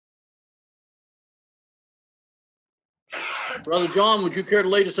Brother John, would you care to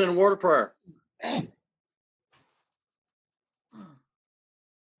lead us in a word of prayer?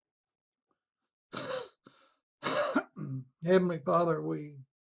 Heavenly Father, we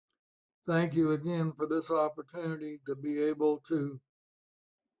thank you again for this opportunity to be able to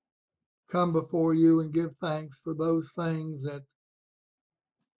come before you and give thanks for those things that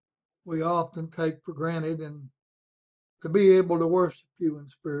we often take for granted, and to be able to worship you in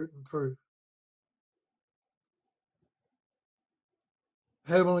spirit and truth.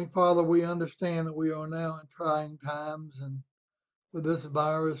 Heavenly Father, we understand that we are now in trying times and with this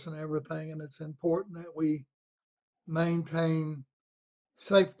virus and everything, and it's important that we maintain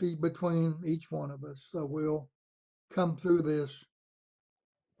safety between each one of us so we'll come through this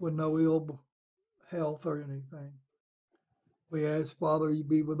with no ill health or anything. We ask, Father, you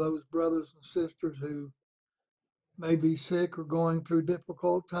be with those brothers and sisters who may be sick or going through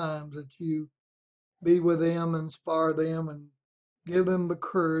difficult times, that you be with them, inspire them, and give them the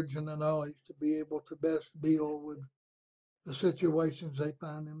courage and the knowledge to be able to best deal with the situations they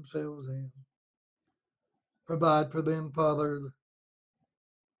find themselves in. Provide for them, Father.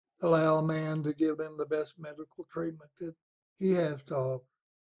 Allow man to give them the best medical treatment that he has to offer.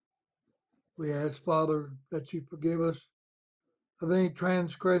 We ask, Father, that you forgive us of any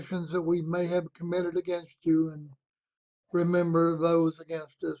transgressions that we may have committed against you, and remember those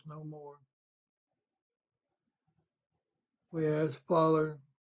against us no more. We ask, Father,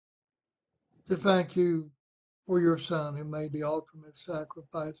 to thank you for your Son who made the ultimate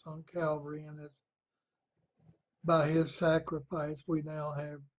sacrifice on Calvary, and by his sacrifice we now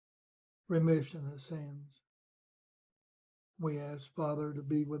have remission of sins. We ask, Father, to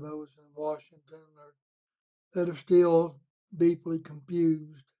be with those in Washington that are still deeply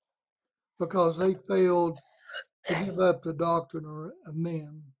confused because they failed to give up the doctrine of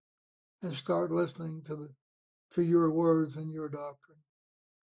men and start listening to your words and your doctrine,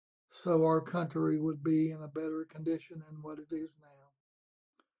 so our country would be in a better condition than what it is now.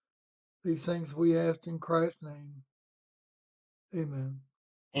 These things we ask in Christ's name. Amen.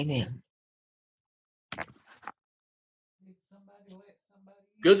 Amen.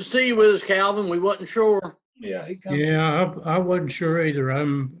 Good to see you with us, Calvin. We wasn't sure. Yeah, he comes. Yeah, I wasn't sure either.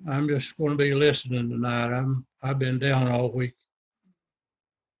 I'm just going to be listening tonight. I've been down all week.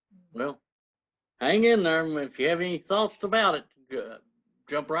 Well, hang in there. If you have any thoughts about it,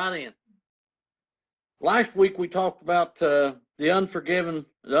 jump right in. Last week we talked about the unforgiven,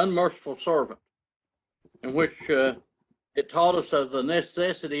 the unmerciful servant, in which it taught us of the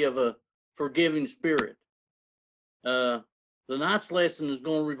necessity of a forgiving spirit. The night's lesson is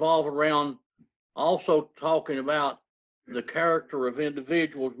going to revolve around also talking about the character of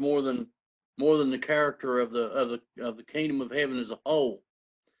individuals more than the character of the kingdom of heaven as a whole.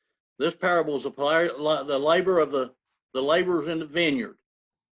 This parable is the labor of the laborers in the vineyard.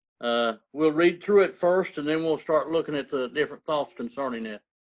 We'll read through it first, and then we'll start looking at the different thoughts concerning it.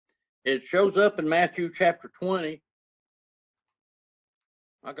 It shows up in Matthew chapter 20.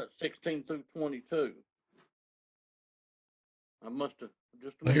 I got 16 through 22. I must have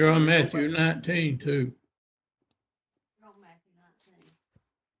just a minute. You're on Matthew 19 too. On Matthew 19.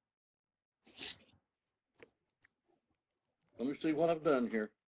 Let me see what I've done here.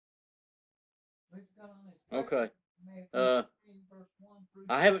 Okay.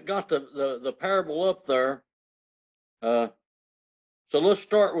 I haven't got the parable up there. So let's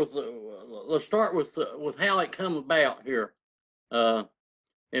start with how it come about here.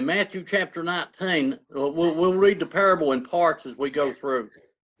 In Matthew chapter 19, we'll read the parable in parts as we go through.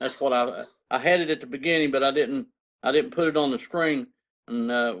 That's what I had it at the beginning, but I didn't put it on the screen. And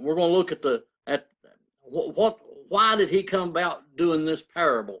we're going to look at why did he come about doing this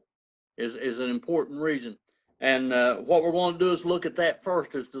parable is an important reason. And what we're going to do is look at that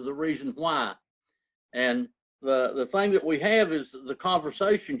first as to the reason why. And the thing that we have is the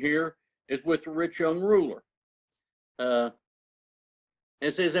conversation here is with the rich young ruler.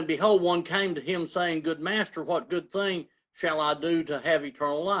 It says, and behold, one came to him saying, good master, what good thing shall I do to have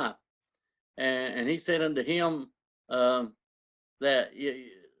eternal life? And he said unto him, and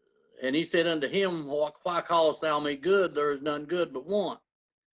he said unto him, why callest thou me good? There is none good but one,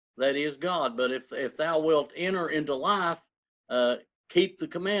 that is God. But if thou wilt enter into life, keep the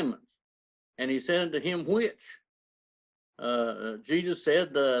commandments. And he said unto him, which? Jesus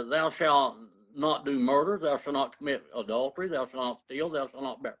said, thou shalt not do murder, thou shalt not commit adultery, thou shalt not steal, thou shalt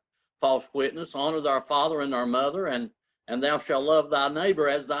not bear false witness, honor thy father and thy mother, and thou shalt love thy neighbor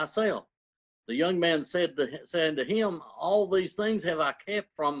as thyself. The young man said to him, all these things have I kept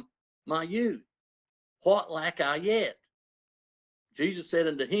from my youth. What lack I yet? Jesus said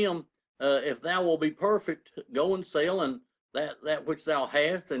unto him, if thou wilt be perfect, go and sell and that which thou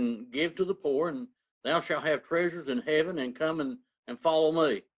hast, and give to the poor, and thou shalt have treasures in heaven, and come and follow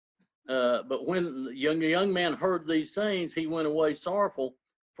me. But when the young man heard these things, he went away sorrowful,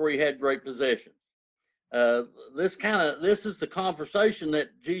 for he had great possessions. This is the conversation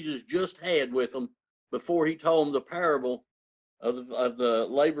that Jesus just had with them before he told them the parable of the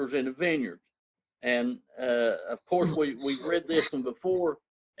laborers in the vineyard. And of course, we've read this one before,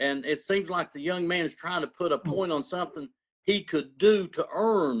 and it seems like the young man is trying to put a point on something he could do to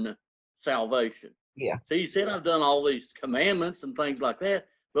earn salvation. Yeah. So he said, I've done all these commandments and things like that,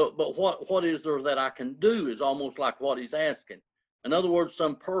 but what is there that I can do is almost like what he's asking. In other words,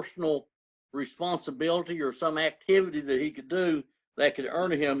 some personal responsibility or some activity that he could do that could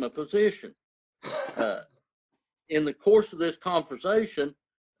earn him a position. In the course of this conversation,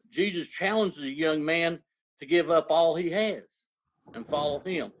 Jesus challenges a young man to give up all he has and follow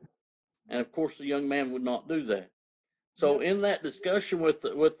him. And of course, the young man would not do that. So in that discussion with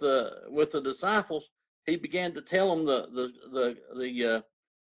the disciples, he began to tell them the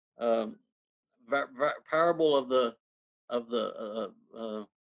parable of the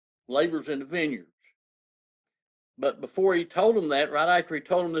laborers in the vineyards. But before he told them that, right after he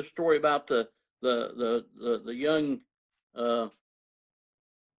told them this story about the young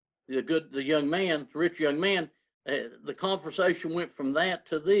rich young man, the conversation went from that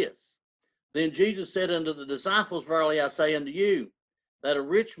to this. Then Jesus said unto the disciples, verily I say unto you, that a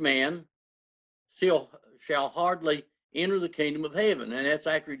rich man shall hardly enter the kingdom of heaven. And that's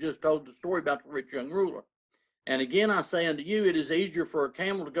after he just told the story about the rich young ruler. And again I say unto you, it is easier for a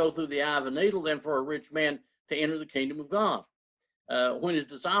camel to go through the eye of a needle than for a rich man to enter the kingdom of God. When his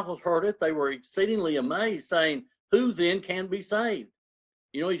disciples heard it, they were exceedingly amazed, saying, who then can be saved?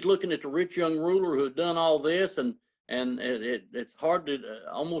 You know, he's looking at the rich young ruler who had done all this, and it's hard to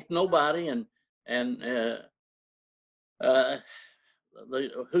almost nobody,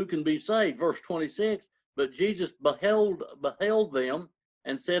 who can be saved? Verse 26. But Jesus beheld them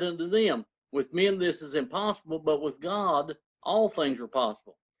and said unto them, with men this is impossible, but with God all things are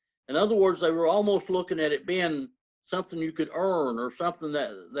possible. In other words, they were almost looking at it being something you could earn, or something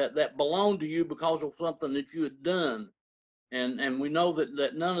that belonged to you because of something that you had done. And we know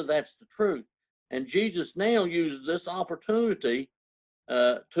that none of that's the truth. And Jesus now uses this opportunity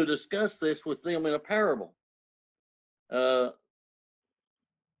to discuss this with them in a parable. The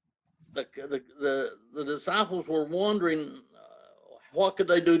disciples were wondering what could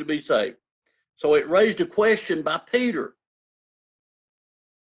they do to be saved. So it raised a question by Peter.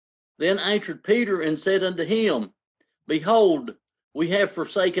 Then answered Peter and said unto him, behold, we have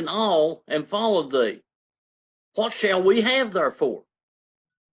forsaken all and followed thee. What shall we have therefore?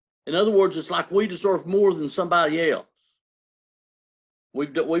 In other words, it's like we deserve more than somebody else.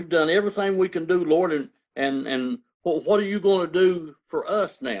 We've done everything we can do, Lord, and what are you going to do for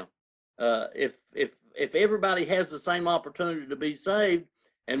us now? If everybody has the same opportunity to be saved,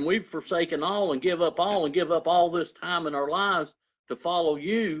 and we've forsaken all and give up all this time in our lives to follow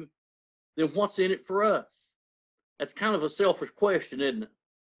you, then what's in it for us? That's kind of a selfish question, isn't it?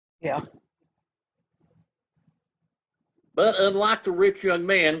 Yeah. But unlike the rich young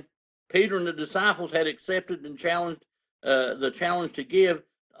man, Peter and the disciples had accepted and challenged the challenge to give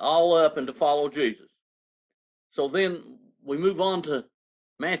all up and to follow Jesus. So then we move on to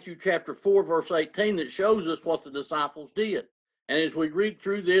Matthew chapter 4, verse 18, that shows us what the disciples did. And as we read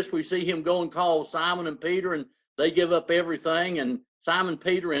through this, we see him go and call Simon and Peter, and they give up everything. And Simon,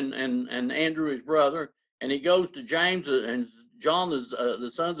 Peter, and Andrew, his brother, and he goes to James and John,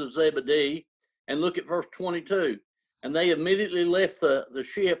 the sons of Zebedee, and look at verse 22. And they immediately left the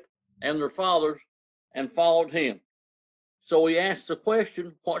ship and their fathers and followed him. So he asks the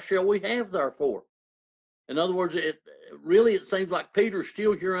question, what shall we have therefore? In other words, it seems like Peter's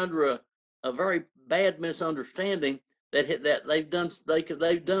still here under a very bad misunderstanding that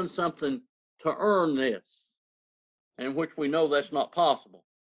they've done something to earn this, and which we know that's not possible.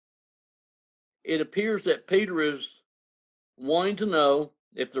 It appears that Peter is wanting to know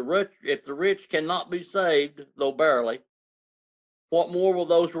if the rich cannot be saved, though barely, what more will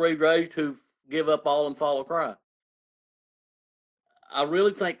those be raised who give up all and follow Christ? I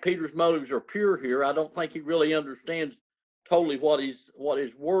really think Peter's motives are pure here. I don't think he really understands totally what his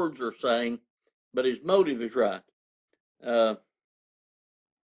words are saying, but his motive is right. I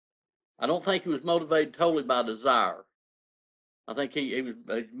don't think he was motivated totally by desire. I think he was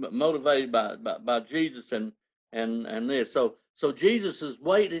motivated by Jesus and this. So Jesus is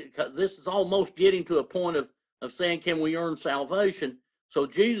waiting. This is almost getting to a point of saying, can we earn salvation? So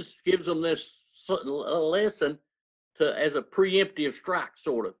Jesus gives them this lesson as a preemptive strike,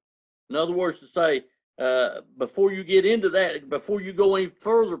 sort of. In other words, to say, before you get into that, before you go any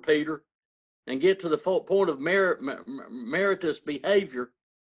further, Peter, and get to the point of meritorious behavior,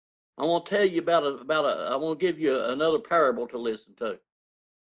 I want to tell you I want to give you another parable to listen to.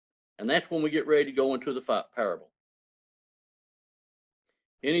 And that's when we get ready to go into the parable.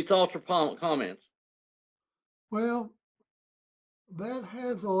 Any thoughts or comments? Well, that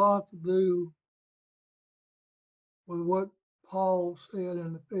has a lot to do with what Paul said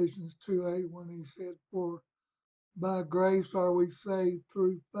in Ephesians 2:8 when he said, "For by grace are we saved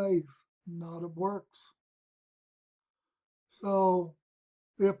through faith, not of works." So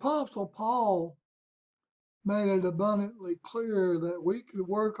the Apostle Paul made it abundantly clear that we could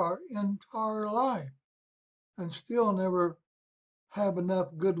work our entire life and still never have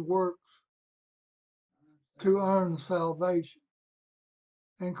enough good works to earn salvation.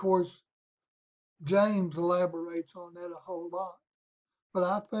 And of course, James elaborates on that a whole lot. But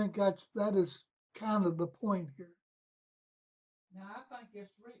I think that is kind of the point here. Now, I think this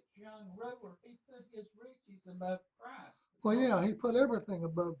rich young ruler, he put his riches above Christ. Well, yeah, he put everything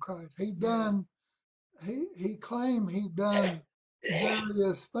above Christ. He claimed he'd done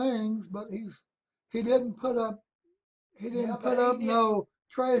various things, but he didn't put up no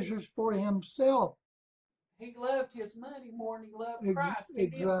treasures for himself. He loved his money more than he loved Christ. He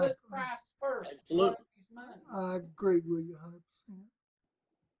didn't Exactly. put Christ first. He Absolutely. loved his money. I agree with you 100%.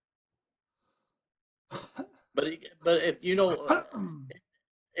 But if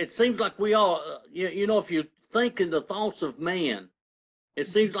it seems like we all, if you think in the thoughts of man, it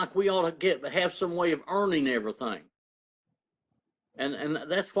seems like we ought to have some way of earning everything. And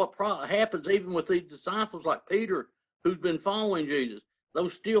that's what happens even with these disciples like Peter, who's been following Jesus.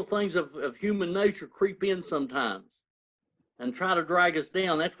 Those still things of human nature creep in sometimes and try to drag us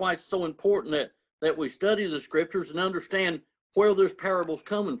down. That's why it's so important that we study the scriptures and understand where this parable's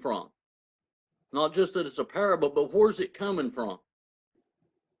coming from. Not just that it's a parable, but where's it coming from?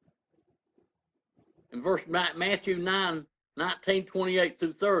 In Matthew 9:19, 28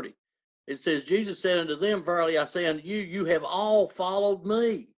 through 30, it says, Jesus said unto them, Verily I say unto you, you have all followed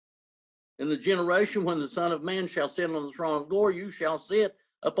me. In the generation when the Son of Man shall sit on the throne of glory, you shall sit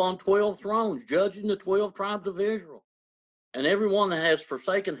upon 12 thrones, judging the 12 tribes of Israel. And everyone that has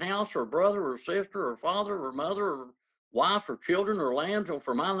forsaken house or brother or sister or father or mother or wife or children or lands, or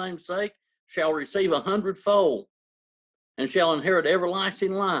for my name's sake, shall receive 100-fold and shall inherit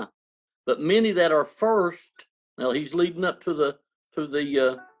everlasting life. But many that are first, now he's leading up to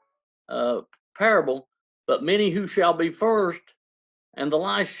the parable, but many who shall be first, and the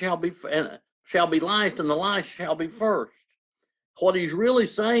last shall be last, and the last shall be first. What he's really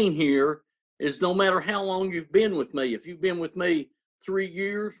saying here is no matter how long you've been with me, if you've been with me 3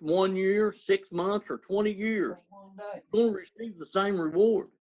 years, 1 year, 6 months, or 20 years, you're going to receive the same reward.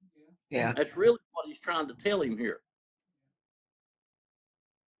 Yeah. That's really what he's trying to tell him here.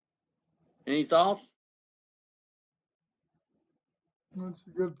 Any thoughts? That's a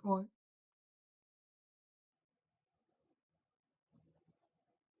good point.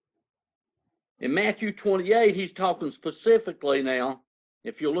 In Matthew 28, he's talking specifically now.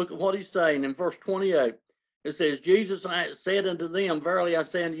 If you look at what he's saying in verse 28, it says, Jesus said unto them, Verily I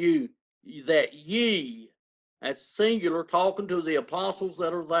say unto you, that ye, that's singular, talking to the apostles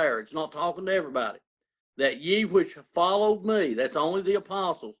that are there. It's not talking to everybody. That ye which followed me, that's only the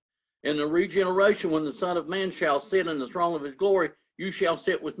apostles, in the regeneration when the Son of Man shall sit in the throne of his glory, you shall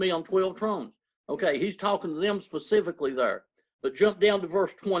sit with me on 12 thrones. Okay, he's talking to them specifically there. But jump down to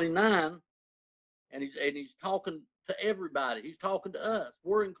verse 29, and he's talking to everybody. He's talking to us.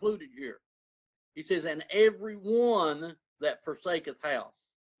 We're included here. He says, and everyone that forsaketh house,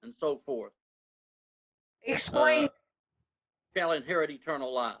 and so forth, Explain. shall inherit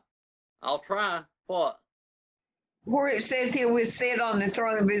eternal life. I'll try. What? Where it says he will sit on the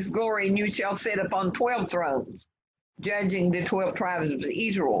throne of his glory, and you shall sit upon 12 thrones, judging the 12 tribes of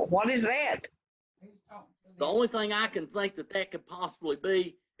Israel. What is that? The only thing I can think that could possibly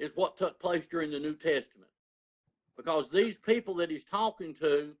be is what took place during the New Testament. Because these people that he's talking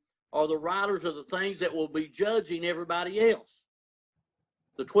to are the writers of the things that will be judging everybody else.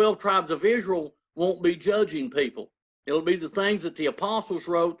 The 12 tribes of Israel won't be judging people. It'll be the things that the apostles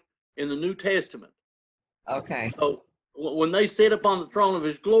wrote in the New Testament. Okay. So when they sit upon the throne of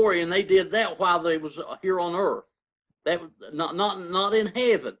his glory, and they did that while they was here on earth, that was not in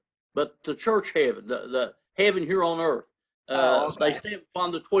heaven, but the church heaven, the heaven here on earth. Okay. They sat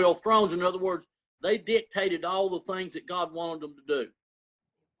upon the 12 thrones. In other words, they dictated all the things that God wanted them to do.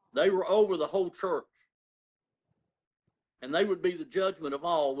 They were over the whole church. And they would be the judgment of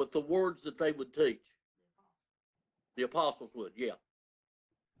all with the words that they would teach. The apostles would, yeah.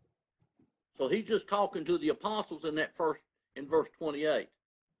 So he's just talking to the apostles in verse 28.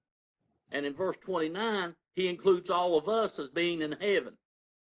 And in verse 29, he includes all of us as being in heaven.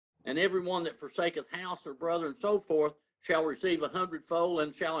 And everyone that forsaketh house or brother and so forth shall receive 100-fold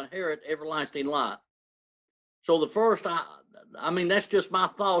and shall inherit everlasting life. So the first, I mean, that's just my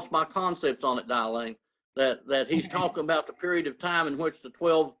thoughts, my concepts on it, Darlene, that he's talking about the period of time in which the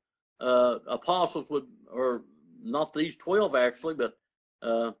 12 apostles would, or not these 12 actually, but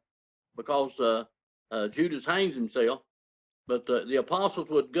because Judas hangs himself, but the apostles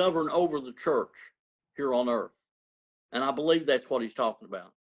would govern over the church here on earth. And I believe that's what he's talking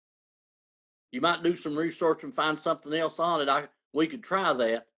about. You might do some research and find something else on it. We could try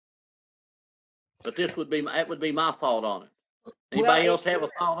that. But that would be my thought on it. Anybody else have a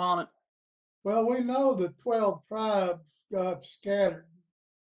thought on it? Well, we know the 12 tribes got scattered.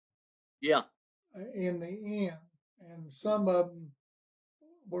 Yeah. In the end, and some of them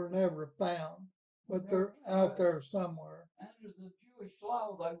were never found, but they're out there somewhere. Under the Jewish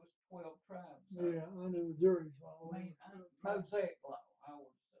law, there was 12 tribes. Yeah, under the Jewish law. I mean, Mosaic law, I would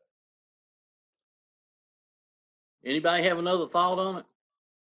say. Anybody have another thought on it?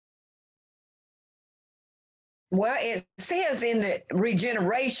 Well, it says in the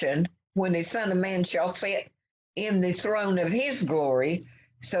regeneration, when the Son of Man shall sit in the throne of his glory.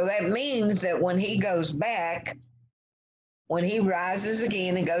 So that means that when he goes back, when he rises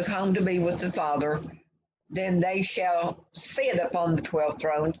again and goes home to be with the Father, then they shall sit upon the 12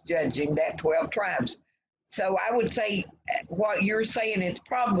 thrones, judging that 12 tribes. So I would say what you're saying is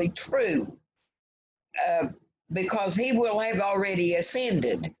probably true, because he will have already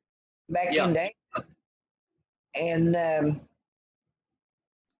ascended back into heaven. And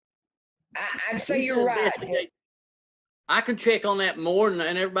I'd say you're right. I can check on that more, and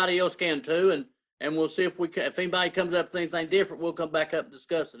everybody else can too, and we'll see if anybody comes up with anything different, we'll come back up and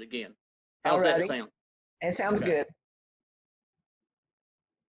discuss it again. How's that sound? That sounds good.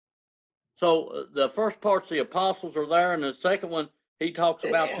 So the first part's the apostles are there, and the second one, he talks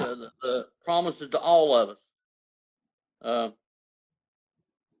about the promises to all of us.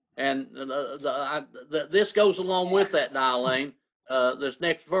 And this goes along with that, Darlene. This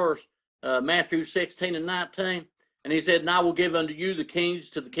next verse, Matthew 16 and 19, and he said, "And I will give unto you the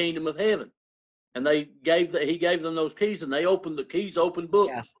keys to the kingdom of heaven." And he gave them those keys, and they opened the keys, opened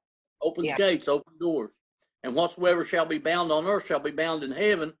books, opened gates, opened doors. And whatsoever shall be bound on earth shall be bound in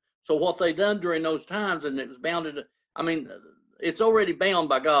heaven. So what they done during those times, and it was bounded, I mean, it's already bound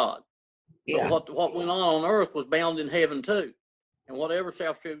by God. Yeah. So what went on earth was bound in heaven too. And whatever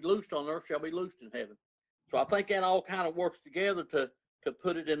shall be loosed on earth shall be loosed in heaven. So I think that all kind of works together to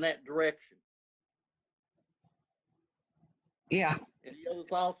put it in that direction. Yeah. Any other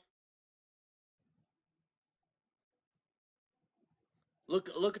thoughts? Look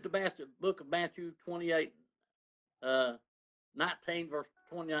at the book of Matthew 28, 19, verse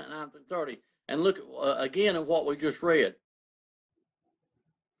 29 through 30. And look again at what we just read.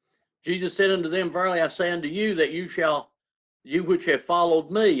 Jesus said unto them, "Verily I say unto you, that you which have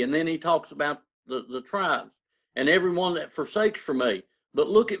followed me," and then he talks about the tribes, "and everyone that forsakes for me." But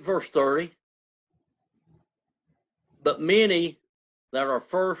look at verse 30. "But many that are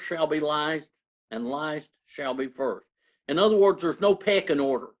first shall be last, and last shall be first." In other words, there's no pecking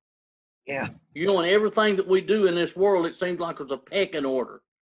order. Yeah. You know, in everything that we do in this world, it seems like there's a pecking order.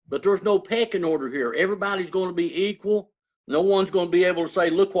 But there's no pecking order here. Everybody's going to be equal. No one's going to be able to say,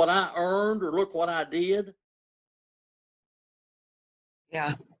 "Look what I earned," or "Look what I did."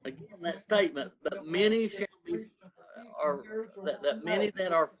 Yeah. Again, that statement, "But many shall be," or that many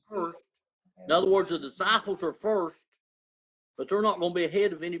that are first. In other words, the disciples are first, but they're not going to be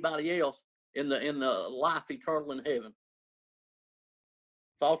ahead of anybody else in the life eternal in heaven.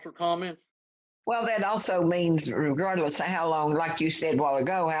 Thoughts or comments? Well, that also means, regardless of how long, like you said a while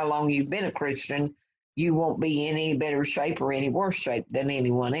ago, how long you've been a Christian, you won't be in any better shape or any worse shape than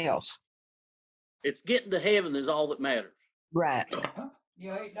anyone else. It's getting to heaven is all that matters. Right.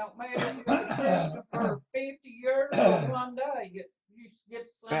 Yeah, it don't matter if you're a Christian for 50 years or one day. You get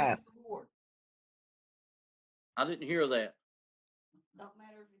the same reward. I didn't hear that. Don't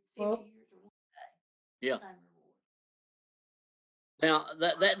matter if it's 50 years or one day. Yeah. Same reward. Now,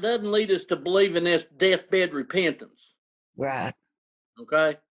 that doesn't lead us to believe in this deathbed repentance. Right.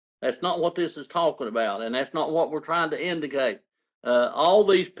 Okay? That's not what this is talking about, and that's not what we're trying to indicate. All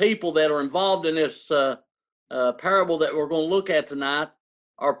these people that are involved in this parable that we're going to look at tonight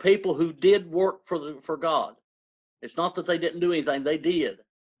are people who did work for God. It's not that they didn't do anything, they did.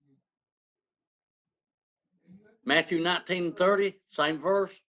 Matthew 19:30, same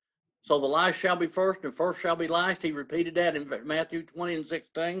verse. "So the last shall be first, and first shall be last." He repeated that in Matthew 20 and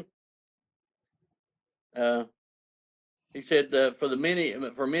 16. He said,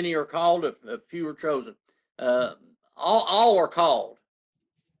 for many are called, few are chosen. All are called,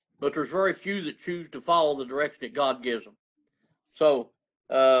 but there's very few that choose to follow the direction that God gives them. So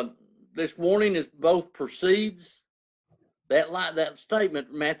this warning is both precedes that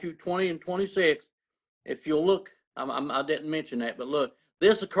statement, Matthew 20 and 26. If you'll look, I didn't mention that, but look,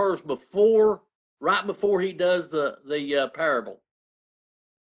 this occurs right before he does the parable.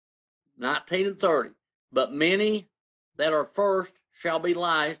 19 and 30. But many that are first shall be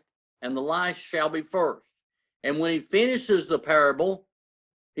last, and the last shall be first. And when he finishes the parable,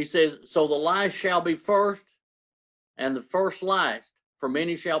 he says, so the last shall be first, and the first last. For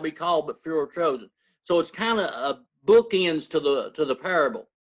many shall be called, but few are chosen. So it's kind of bookends to the parable,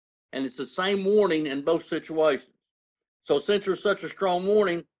 and it's the same warning in both situations. So since there's such a strong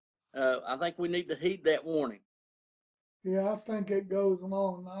warning, I think we need to heed that warning. Yeah, I think it goes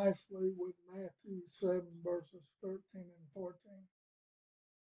along nicely with Matthew 7, verses 13 and 14.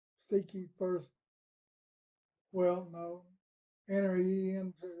 Seek ye first, well, no, enter ye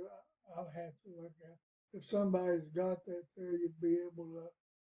into, I'll have to look at it. If somebody's got that there, you'd be able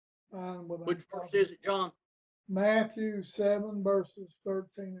to find what Which I'm verse talking is it, John? Matthew 7, verses 13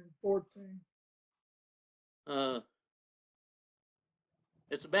 and 14.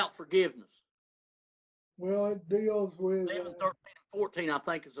 It's about forgiveness. Well, it deals with 7, 13, and 14, I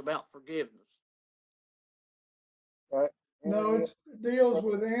think, is about forgiveness. Right. no, it deals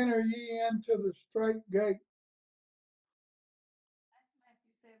with enter ye into the straight gate. That's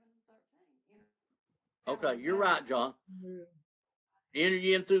Matthew 7 and 13. Okay, you're right, John. Yeah. Enter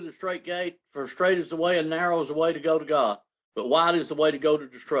ye in through the straight gate, for straight is the way and narrow is the way to go to God, but wide is the way to go to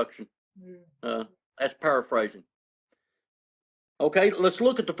destruction. Yeah. That's paraphrasing. Okay, let's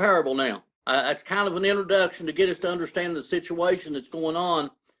look at the parable now. That's kind of an introduction to get us to understand the situation that's going on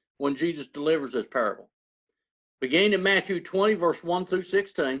when Jesus delivers this parable. Beginning in Matthew 20, verse 1 through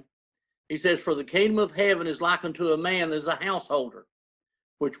 16, he says, for the kingdom of heaven is like unto a man as a householder,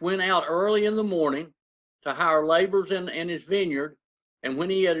 which went out early in the morning to hire laborers in his vineyard. And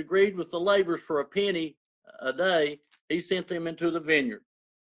when he had agreed with the laborers for a penny a day, he sent them into the vineyard.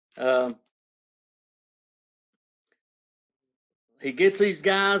 He gets these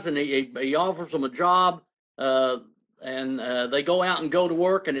guys and he offers them a job, and they go out and go to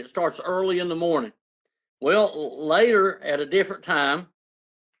work, and it starts early in the morning. Well, later at a different time,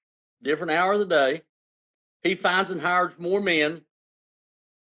 different hour of the day, he finds and hires more men,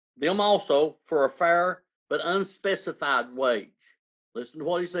 them also for a fair but unspecified wage. Listen to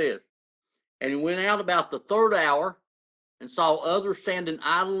what he says. And he went out about the third hour and saw others standing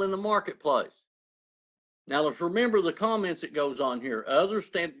idle in the marketplace. Now let's remember the comments that goes on here. Others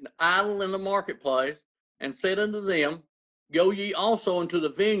standing idle in the marketplace, and said unto them, go ye also into the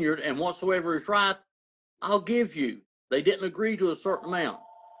vineyard, and whatsoever is right, I'll give you. They didn't agree to a certain amount,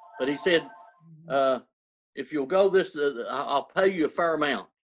 but he said, if you'll go this, I'll pay you a fair amount.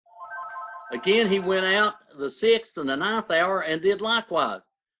 Again, he went out the 6th and the 9th hour and did likewise.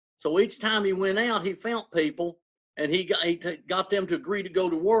 So each time he went out, he found people, and he got them to agree to go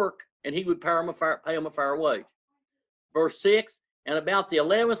to work, and he would pay them a fair wage. Verse 6, and about the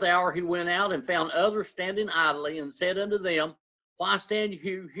 11th hour he went out and found others standing idly, and said unto them, why stand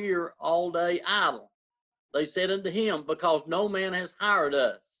you here all day idle? They said unto him, because no man has hired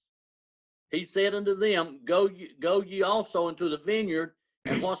us. He said unto them, go ye also into the vineyard,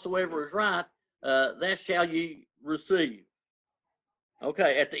 and whatsoever is right, that shall ye receive.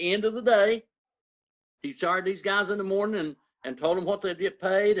 Okay, at the end of the day, he started these guys in the morning and told them what they'd get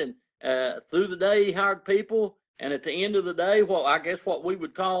paid, and through the day he hired people, and at the end of the day, well, I guess what we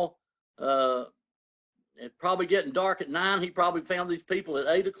would call, it probably getting dark at 9, he probably found these people at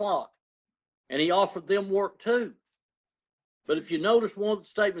 8 o'clock, and he offered them work too. But if you notice one of the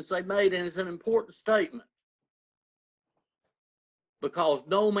statements they made, and it's an important statement, because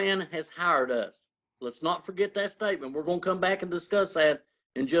no man has hired us. Let's not forget that statement. We're going to come back and discuss that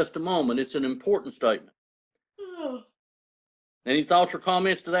in just a moment. It's an important statement. Any thoughts or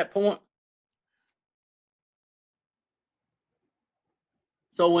comments to that point?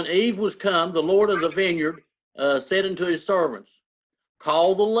 So when eve was come, the Lord of the vineyard said unto his servants,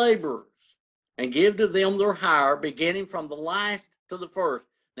 call the laborers and give to them their hire, beginning from the last to the first.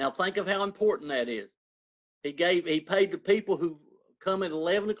 Now think of how important that is. He paid the people who come at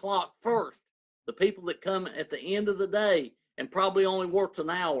 11 o'clock first, the people that come at the end of the day and probably only worked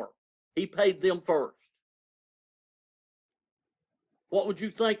an hour. He paid them first. What would you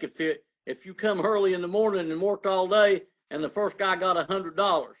think if you come early in the morning and worked all day, and the first guy got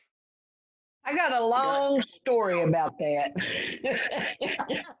 $100? I got a long story about that.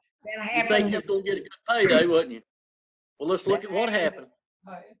 That You happened think And you was gonna get a good payday, wasn't you? Well, let's look at what happened.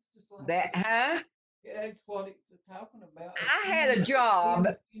 It's just like, that, huh? yeah, it's what it's talking about. I had a Someone that's job.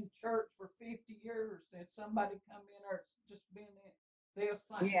 been in church for 50 years, and somebody come in there, it's just been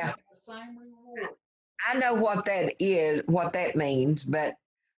in, Yeah. have the same reward. I know what that is, what that means, but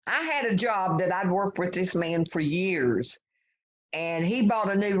I had a job that I'd worked with this man for years. And he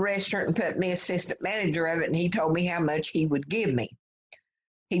bought a new restaurant and put me assistant manager of it, and he told me how much he would give me.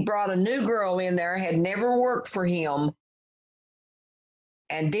 He brought a new girl in there, had never worked for him,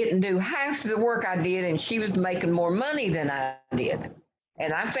 and didn't do half the work I did, and she was making more money than I did.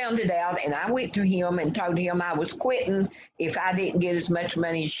 And I found it out, and I went to him and told him I was quitting if I didn't get as much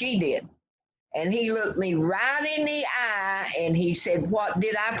money as she did. And he looked me right in the eye and he said, "What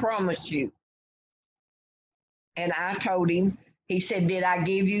did I promise you?" And I told him, he said, "Did I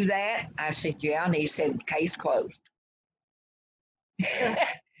give you that?" I said, "Yeah." And he said, "Case closed."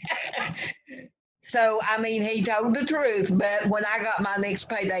 So, I mean, he told the truth, but when I got my next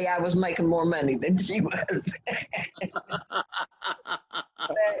payday, I was making more money than she was.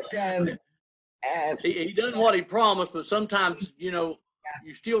 But He done what he promised, but sometimes, you know,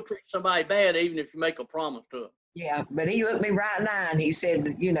 you still treat somebody bad even if you make a promise to them. yeah, but he looked me right in the eye and he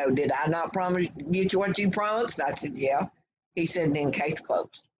said, "You know, did I not promise get you what you promised?" I said, "Yeah." He said, "Then case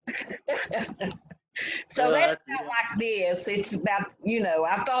closed." So Well, that's that's, not like this. It's about, you know,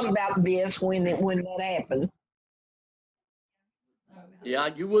 I thought about this when that happened. yeah,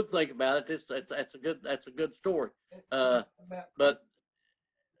 you would think about it. That's a good story. It's Uh, about, But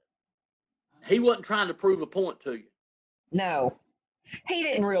he wasn't trying to prove a point to you. No, he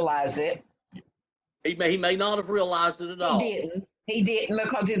didn't realize it. He may not have realized it at He all. didn't. He didn't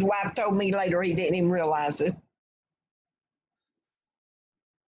because his wife told me later he didn't even realize it.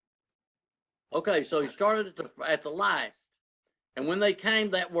 Okay, so he started at the last, and when they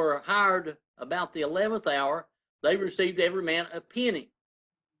came that were hired about the 11th hour, they received every man a penny.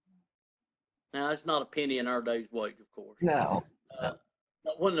 Now, it's not a penny in our day's wage, of course. No.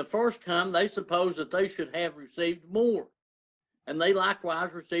 But when the first come, they supposed that they should have received more, and they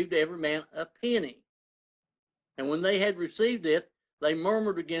likewise received every man a penny. And when they had received it, they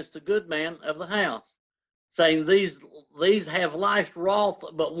murmured against the good man of the house, saying, These have life's wrath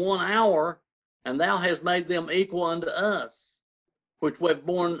but 1 hour, and thou hast made them equal unto us, which have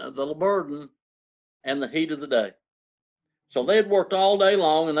borne the burden and the heat of the day. So they had worked all day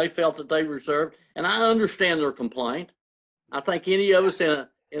long, and they felt that they were served. And I understand their complaint. I think any of us in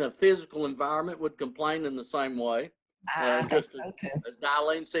a physical environment would complain in the same way. I think Just so too. as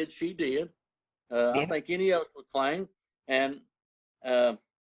Diane said she did. I Yeah. think any of us would claim. And the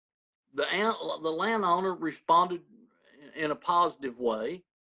landowner responded in a positive way.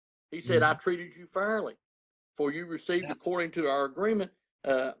 He said, "I treated you fairly, for you received according to our agreement.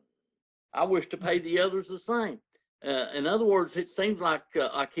 I wish to pay the others the same." In other words, it seems like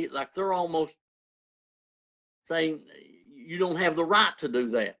they're almost saying you don't have the right to do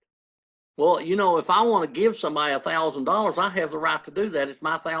that. Well, you know, if I want to give somebody $1,000, I have the right to do that. It's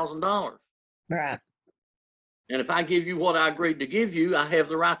my $1,000. Right. And if I give you what I agreed to give you, I have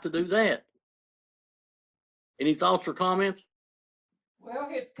the right to do that. Any thoughts or comments? well,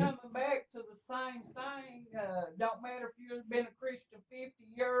 it's coming back to the same thing. Don't matter if you've been a Christian 50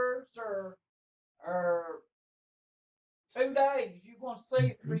 years or 2 days, you're going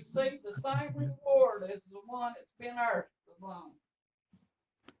to receive the same reward as the one that's been earthed alone.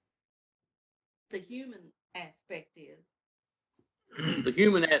 The human aspect is, The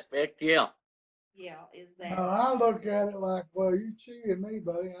human aspect, yeah. yeah, is No, that, I look at it like, well, you cheated me,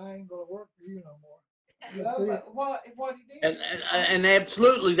 buddy. I ain't gonna work for you no more. That's Well, it. but what he did. And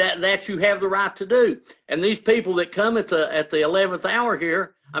absolutely that you have the right to do. And these people that come at the 11th hour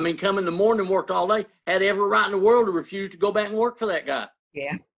here, I mean, come in the morning, worked all day, had every right in the world to refuse to go back and work for that guy.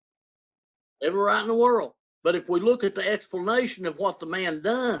 Yeah. Every right in the world. But if we look at the explanation of what the man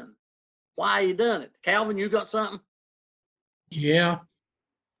done, why he done it. Calvin, you got something? Yeah,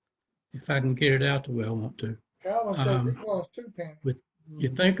 if I can get it out the way I want to. Calvin said it was 2 pennies. You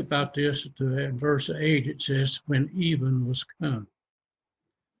think about this at verse 8, it says, when even was come.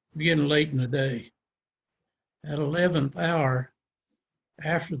 Getting late in the day. At 11th hour,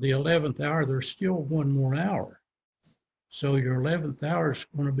 after the 11th hour, there's still 1 more hour. So your 11th hour is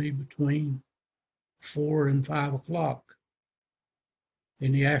going to be between 4 and 5 o'clock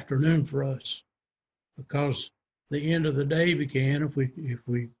in the afternoon for us, because the end of the day began. If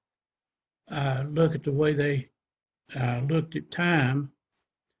we look at the way they looked at time,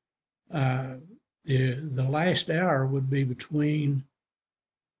 the last hour would be between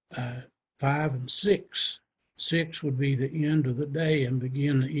 5 and 6. 6 would be the end of the day and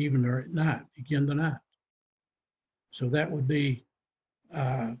begin the evening or at night, begin the night. So that would be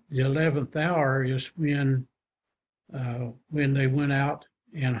the 11th hour is when they went out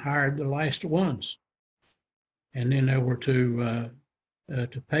and hired the last ones, and then they were to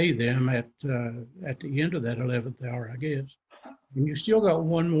pay them at the end of that 11th hour, I guess. And you still got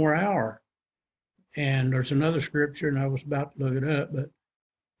one more hour. And there's another scripture, and I was about to look it up, but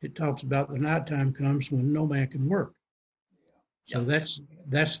it talks about the nighttime comes when no man can work. So that's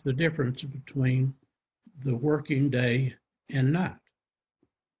the difference between the working day and night.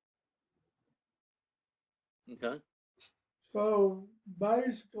 Okay. So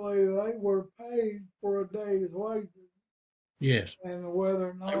basically, they were paid for a day's wages, Yes, and whether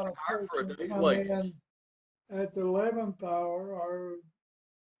or They not were a hired for a person day's come wages. in at the 11th hour or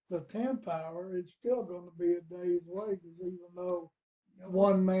the 10th hour, it's still going to be a day's wages, even though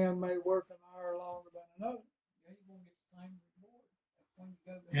one man may work an hour longer than another. Yeah, you're gonna get the same reward. That's when you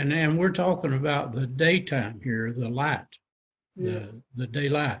go there. and then we're talking about the daytime here, the light, Yeah, the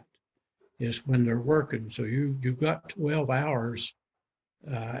daylight is when they're working. So you've got 12 hours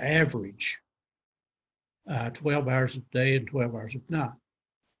average, 12 hours of day and 12 hours of night.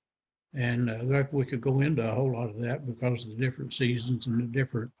 And we could go into a whole lot of that because of the different seasons and the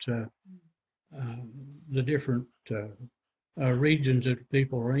different regions that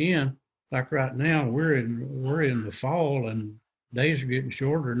people are in. Like right now, we're in the fall, and days are getting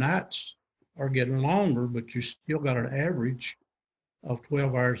shorter, nights are getting longer, but you still got an average of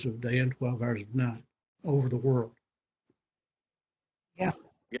 12 hours of day and 12 hours of night over the world. Yeah,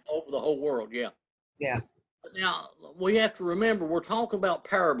 over the whole world, yeah. Yeah. But now, we have to remember, we're talking about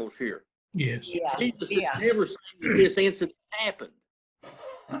parables here. Yes. Yeah. Jesus is Yeah. never saying that this incident happened.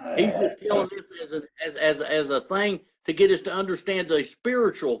 He's just telling this as a thing to get us to understand the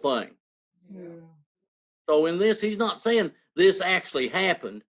spiritual thing. yeah. So in this, he's not saying this actually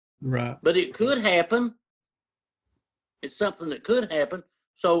happened, Right. but it could happen. It's something that could happen.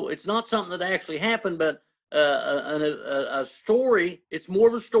 So it's not something that actually happened, but a story. It's more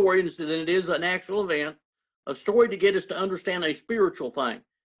of a story than it is an actual event. A story to get us to understand a spiritual thing,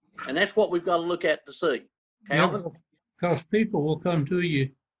 and that's what we've got to look at to see. Calvin? Because people will come to you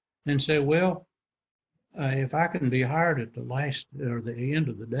and say, well, if I can be hired at the last or the end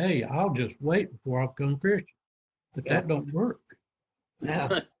of the day, I'll just wait before I become a Christian. But that don't work.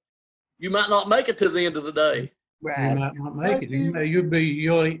 No. You might not make it to the end of the day. You Right. might not make it. Thank you.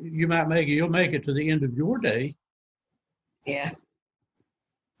 You might make it. You'll make it to the end of your day. Yeah.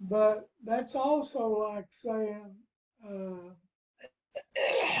 But that's also like saying,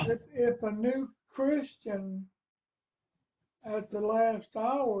 if a new Christian at the last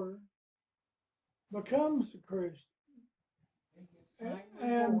hour becomes a Christian,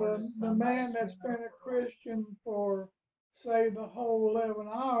 and the man that's been a Christian for, say, the whole 11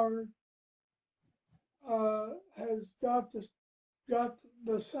 hours has got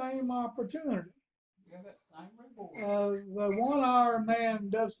the same opportunity. Yeah, that same reward. The 1 hour man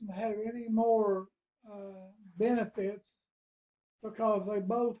doesn't have any more benefits because they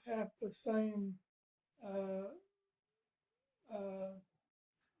both have the same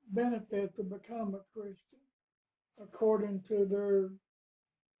benefit to become a Christian, according to their,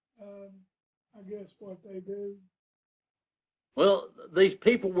 I guess, what they do. Well, these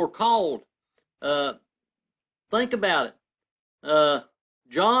people were called. Think about it.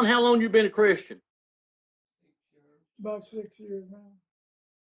 John, how long you been a Christian? About 6 years now.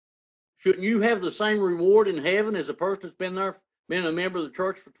 Shouldn't you have the same reward in heaven as a person that's been a member of the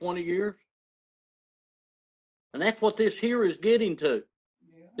church for 20 years? And that's what this here is getting to.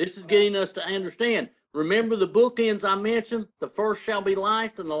 Yeah. This is getting us to understand. Remember the bookends I mentioned? The first shall be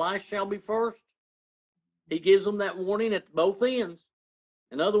last and the last shall be first. He gives them that warning at both ends.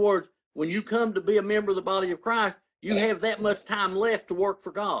 In other words, when you come to be a member of the body of Christ, you have that much time left to work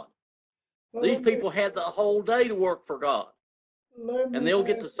for God. But These people had the whole day to work for God. And they'll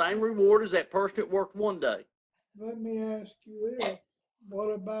get the same reward as that person that worked one day. Let me ask you this. What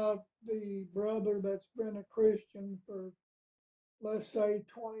about the brother that's been a Christian for, let's say,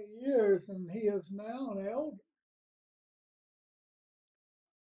 20 years and he is now an elder?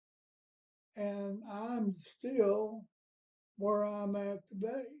 And I'm still where I'm at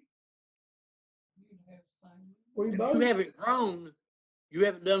today. You'd have the same. We If both, you haven't grown, you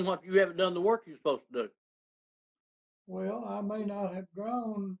haven't done the work you're supposed to do. well, I may not have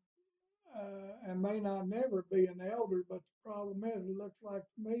grown and may not never be an elder, but the problem is, it looks like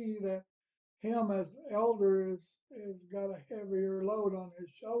to me that him as elder is got a heavier load on his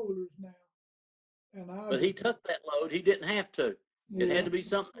shoulders now. And But he took that load. He didn't have to. It yeah, had to be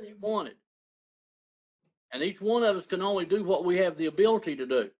something that he wanted. And each one of us can only do what we have the ability to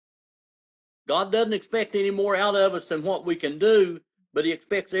do. God doesn't expect any more out of us than what we can do, but he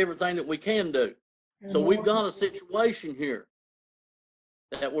expects everything that we can do. And So we've Lord, got a situation here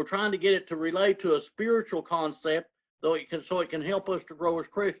that we're trying to get it to relate to a spiritual concept, so it can help us to grow as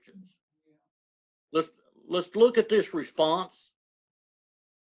Christians. Let's look at this response.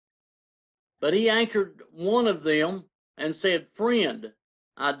 But he answered one of them and said, Friend,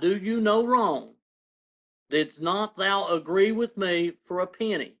 I do you no wrong. Didst not thou agree with me for a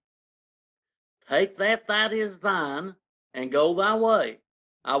penny? Take that is thine, and go thy way.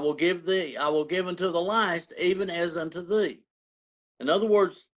 I will give unto the last, even as unto thee. In other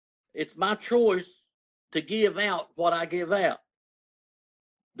words, it's my choice to give out what I give out.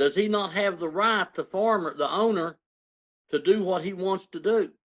 Does he not have the right, the farmer, the owner, to do what he wants to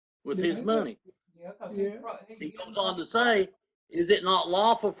do with his money? Yeah, 'cause Yeah. He goes on to say, is it not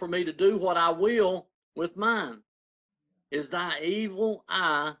lawful for me to do what I will with mine? Is thy evil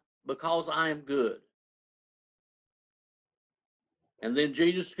eye because I am good? And then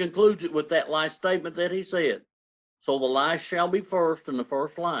Jesus concludes it with that last statement that he said. So the last shall be first, and the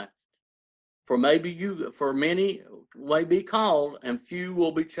first last. For many may be called, and few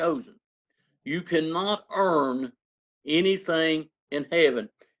will be chosen. You cannot earn anything in heaven.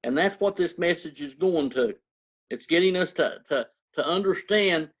 And that's what this message is going to. It's getting us to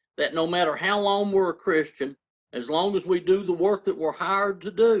understand that no matter how long we're a Christian, as long as we do the work that we're hired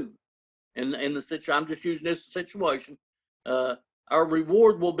to do, and in the situation, I'm just using this situation, our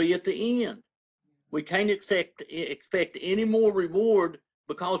reward will be at the end. We can't expect any more reward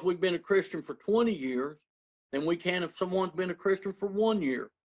because we've been a Christian for 20 years than we can if someone's been a Christian for 1 year.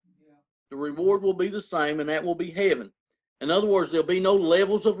 The reward will be the same, and that will be heaven. In other words, there'll be no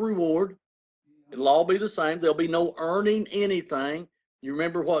levels of reward. It'll all be the same. There'll be no earning anything. You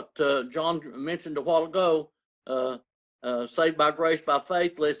remember what John mentioned a while ago, saved by grace by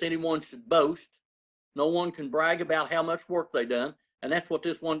faith, lest anyone should boast. No one can brag about how much work they done. And that's what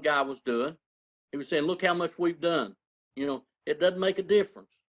this one guy was doing. He was saying, look how much we've done. You know, it doesn't make a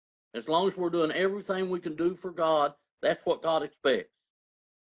difference. As long as we're doing everything we can do for God, that's what God expects.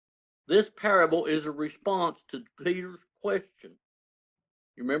 This parable is a response to Peter's question.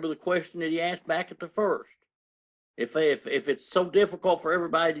 You remember the question that he asked back at the first. If it's so difficult for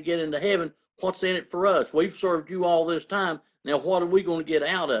everybody to get into heaven, what's in it for us? We've served you all this time. Now, what are we going to get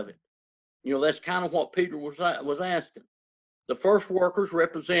out of it? You know, that's kind of what Peter was asking. The first workers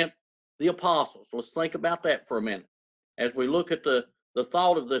represent the apostles. Let's think about that for a minute. As we look at the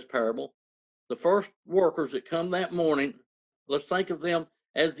thought of this parable, the first workers that come that morning, let's think of them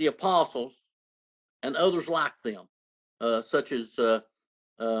as the apostles and others like them, such as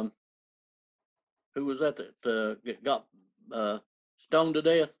who was that got stoned to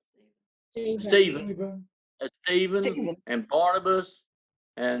death? Stephen and Barnabas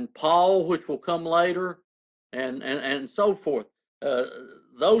and Paul, which will come later, and so forth.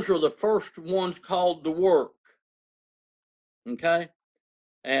 Those are the first ones called to work. Okay,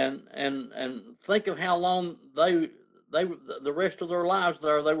 and think of how long they the rest of their lives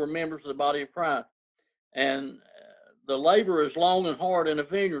there they were members of the body of Christ, and the labor is long and hard in a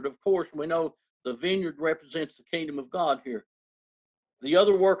vineyard. Of course, we know the vineyard represents the kingdom of God here. The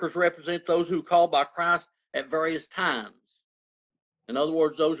other workers represent those who are called by Christ at various times. In other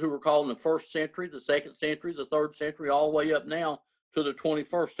words, those who were called in the 1st century, the 2nd century, the 3rd century, all the way up now to the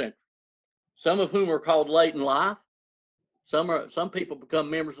 21st century. Some of whom are called late in life. Some people become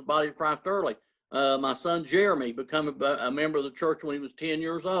members of the body of Christ early. My son Jeremy became a member of the church when he was 10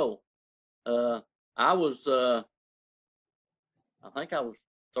 years old. I think I was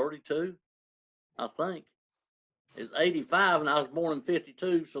 32. I think it's 85, and I was born in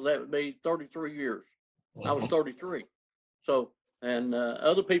 52, so that would be 33 years. I was 33. So, and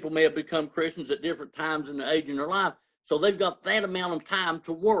other people may have become Christians at different times in the age in their life. So they've got that amount of time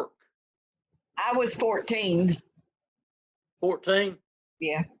to work. I was 14. 14?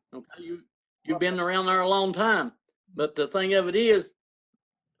 Yeah. Okay, you've been around there a long time. But the thing of it is,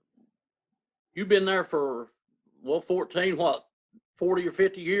 you've been there for, 14, 40 or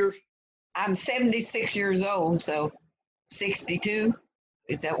 50 years? I'm 76 years old, so 62.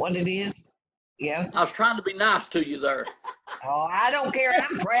 Is that what it is? Yeah. I was trying to be nice to you there. Oh, I don't care.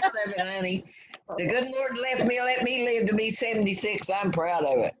 I'm proud of it, honey. The good Lord let me live to be 76. I'm proud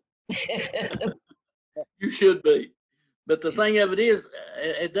of it. You should be. But the thing of it is,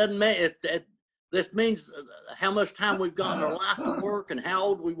 it doesn't matter. This means how much time we've got in our life to work and how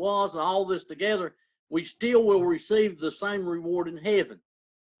old we was and all this together, we still will receive the same reward in heaven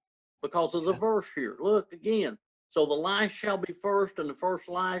because of the verse here. Look again. So the last shall be first and the first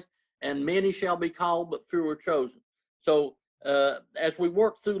last. and many shall be called, but few are chosen. So as we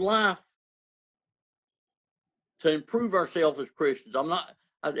work through life to improve ourselves as Christians,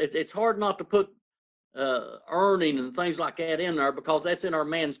 it's hard not to put earning and things like that in there, because that's in our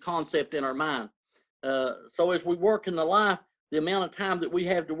man's concept in our mind. So as we work in the life, the amount of time that we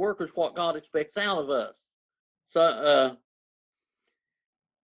have to work is what God expects out of us. So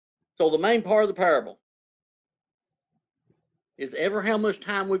the main part of the parable is ever how much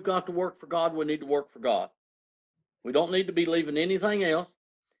time we've got to work for God, we need to work for God. We don't need to be leaving anything else.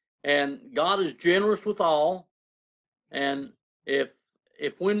 And God is generous with all. And if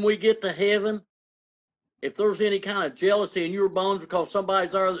when we get to heaven, if there's any kind of jealousy in your bones because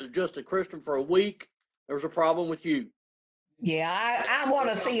somebody's there that's just a Christian for a week, there's a problem with you. Yeah, I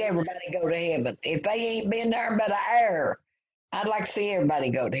want to see everybody go to heaven. If they ain't been there but an hour, I'd like to see everybody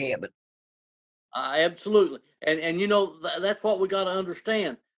go to heaven. Absolutely. And you know, that's what we got to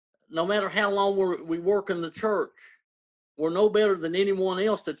understand. No matter how long we work in the church, we're no better than anyone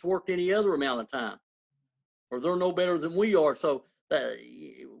else that's worked any other amount of time, or they're no better than we are. So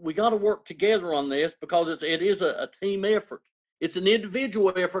we got to work together on this, because it is a team effort. It's an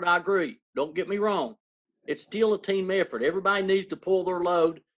individual effort, I agree. Don't get me wrong. It's still a team effort. Everybody needs to pull their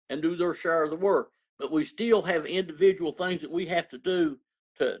load and do their share of the work. But we still have individual things that we have to do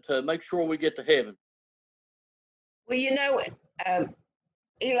to make sure we get to heaven. Well, you know,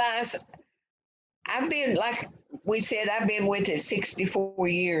 Elias, I've been, like we said, I've been with it 64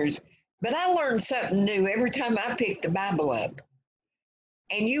 years, but I learned something new every time I picked the Bible up.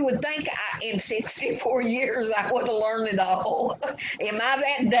 And you would think in 64 years I would have learned it all. Am I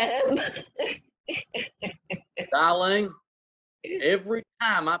that dumb? Darling, every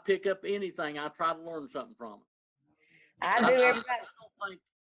time I pick up anything, I try to learn something from it. I do everybody.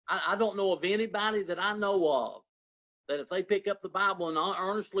 I don't know of anybody that I know of that if they pick up the Bible and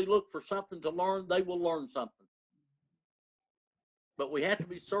earnestly look for something to learn, they will learn something. But we have to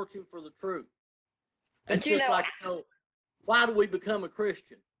be searching for the truth. It's just like, you know, why do we become a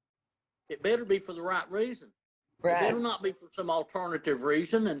Christian? It better be for the right reason. Right. It better not be for some alternative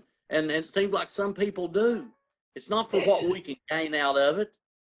reason. And it seems like some people do. It's not for what we can gain out of it.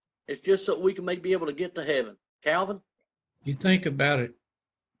 It's just so we can maybe be able to get to heaven. Calvin? You think about it,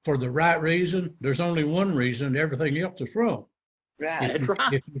 for the right reason, there's only one reason, everything else is wrong. Right. If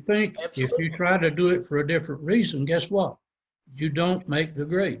you try to do it for a different reason, guess what? You don't make the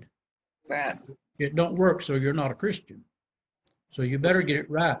grade. Right. It don't work, so you're not a Christian. So you better get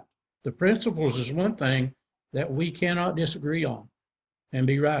it right. The principles is one thing that we cannot disagree on and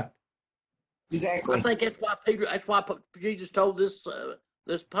be right. Exactly. I think that's why Jesus told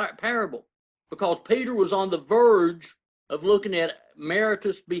this parable, because Peter was on the verge of looking at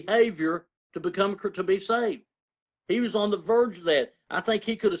meritorious behavior to be saved. He was on the verge of that. I think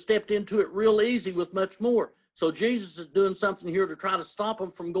he could have stepped into it real easy with much more. So Jesus is doing something here to try to stop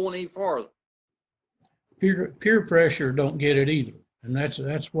him from going any farther. Peer pressure don't get it either, and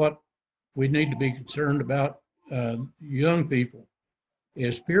that's what we need to be concerned about. Young people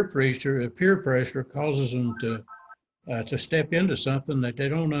is peer pressure. Peer pressure causes them to step into something that they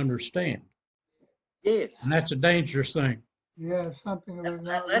don't understand. Yes, and that's a dangerous thing. Yeah, it's something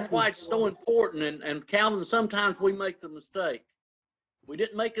that's why it's so important. And Calvin, sometimes we make the mistake. We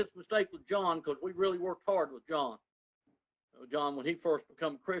didn't make this mistake with John because we really worked hard with John. John, when he first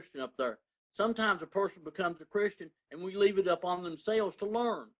became a Christian up there. Sometimes a person becomes a Christian and we leave it up on themselves to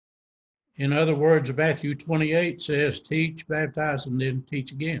learn. In other words, Matthew 28 says, teach, baptize, and then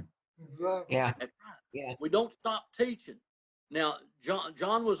teach again. Exactly. Yeah. That's right. Yeah. We don't stop teaching. Now,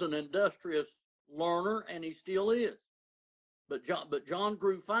 John was an industrious learner, and he still is. But John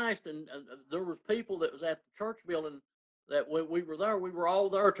grew fast, and there was people that was at the church building that when we were there, we were all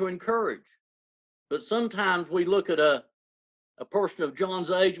there to encourage. But sometimes we look at a person of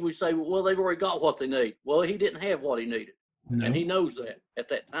John's age, and we say, well, they've already got what they need. Well, he didn't have what he needed. No. And he knows that at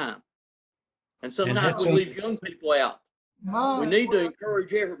that time. And sometimes we leave young people out. We need to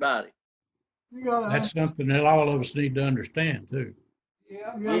encourage everybody. That's something that all of us need to understand, too.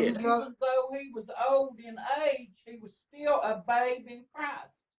 Yeah, even though he was old in age, he was still a babe in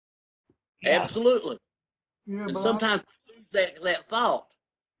Christ. Yeah. Absolutely. Yeah, and sometimes we lose that thought.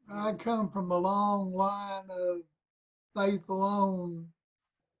 I come from a long line of faith alone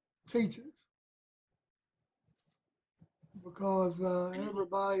teachers, because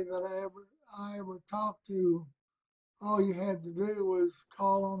everybody that I ever talked to, all you had to do was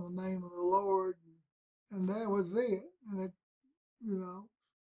call on the name of the Lord, and that was it. And it,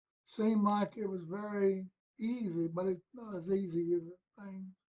 seemed like it was very easy, but it's not as easy as it seems.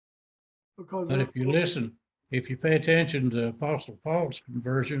 But if you pay attention to Apostle Paul's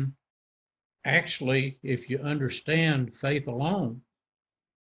conversion, actually, if you understand faith alone,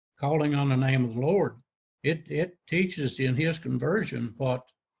 calling on the name of the Lord, it teaches in his conversion what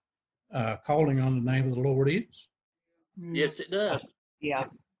calling on the name of the Lord is. Yeah, Yes, it does. Yeah.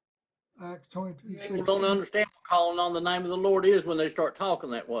 Acts 22, Yeah, People don't 16. understand what calling on the name of the Lord is when they start talking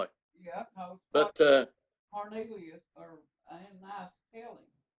that way. Yeah, no, But Cornelius or Ananias tell him,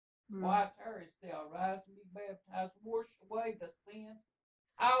 Yeah, why tarriest thou? Rise and be baptized, wash away the sins,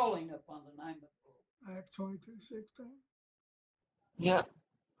 calling upon the name of the Lord. Acts 22, 16. Yeah.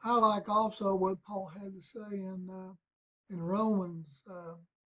 I like also what Paul had to say in Romans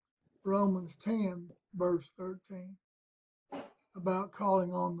 10, verse 13, about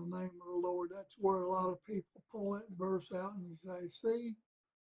calling on the name of the Lord. That's where a lot of people pull that verse out and say, see,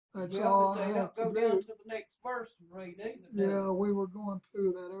 that's Yeah, all but I they have don't to go down do. to the next verse and read either. Yeah, we were going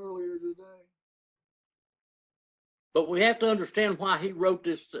through that earlier today. but we have to understand why he wrote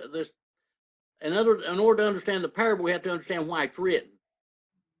this. In order to understand the parable, we have to understand why it's written,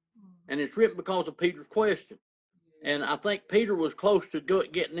 and it's written because of Peter's question. And I think Peter was close to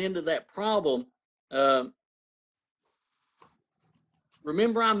getting into that problem.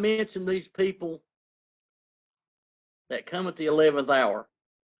 Remember, I mentioned these people that come at the 11th hour.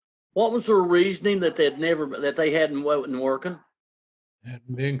 What was their reasoning that they hadn't wasn't working?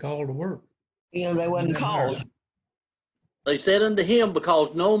 Hadn't been called to work. You know, they wasn't Hadn't hired. called. They said unto him,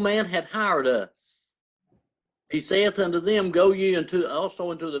 because no man had hired us. He saith unto them, go ye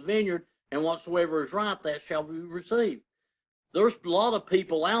also into the vineyard, and whatsoever is right, that shall be received. There's a lot of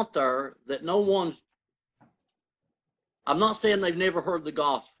people out there that no one's, I'm not saying they've never heard the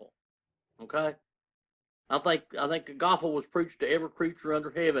gospel, okay? I think the gospel was preached to every creature under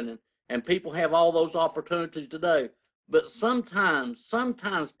heaven, and people have all those opportunities today. But sometimes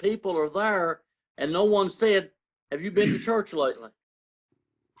people are there and no one said, have you been to church lately?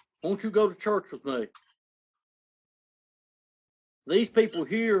 Won't you go to church with me? These people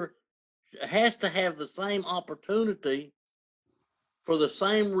here has to have the same opportunity for the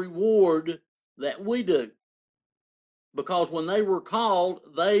same reward that we do. Because when they were called,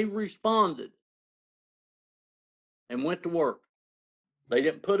 they responded and went to work. They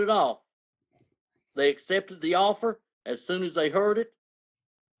didn't put it off. They accepted the offer as soon as they heard it.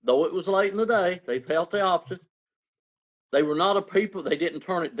 Though it was late in the day, they felt the opposite. They were not a people, they didn't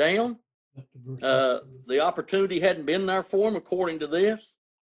turn it down. The opportunity hadn't been there for them according to this.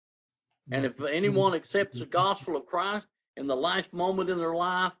 And if anyone accepts the gospel of Christ in the last moment in their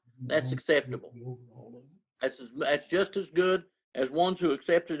life, that's acceptable. That's just as good as ones who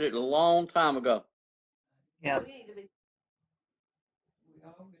accepted it a long time ago. Yeah. We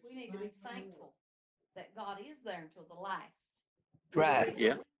need to be thankful that God is there until the last. Right.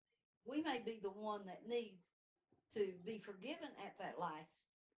 Yeah. We may be the one that needs to be forgiven at that last.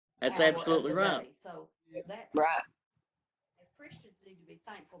 That's hour of absolutely the right. day. So that's Right. as Christians need to be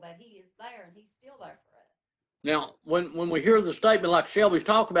thankful that He is there and He's still there for us. Now, when we hear the statement like Shelby's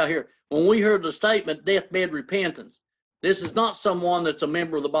talking about here, when we hear the statement deathbed repentance, this is not someone that's a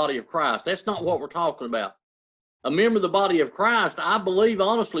member of the body of Christ. That's not what we're talking about. A member of the body of Christ, I believe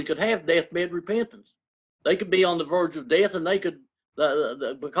honestly, could have deathbed repentance. They could be on the verge of death, and they could,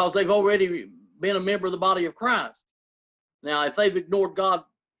 because they've already been a member of the body of Christ. Now, if they've ignored God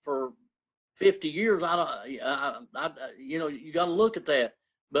for 50 years, you know, you got to look at that.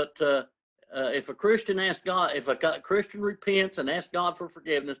 But if a Christian asks God, if a Christian repents and asks God for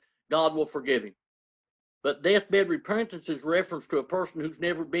forgiveness, God will forgive him. But deathbed repentance is reference to a person who's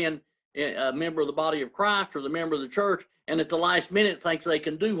never been a member of the body of Christ or the member of the church, and at the last minute thinks they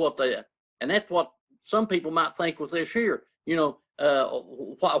can do what they, and that's what some people might think with this here. You know,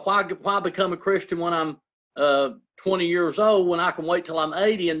 why become a Christian when I'm 20 years old when I can wait till I'm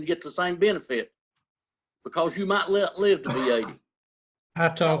 80 and get the same benefit? Because you might live to be 80. I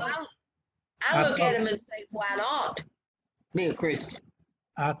So talked, I look at him and say, why not be a Christian?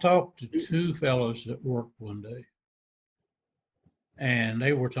 I talked to two fellows at work one day, and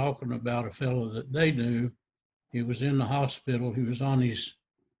they were talking about a fellow that they knew. He was in the hospital. He was on his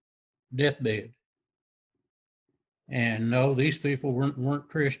deathbed. And no, these people weren't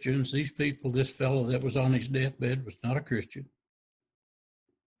Christians. These people, this fellow that was on his deathbed was not a Christian.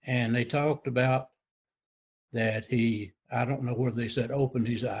 And they talked about that he, I don't know whether they said opened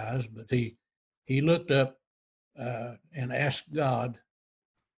his eyes, but he looked up and asked God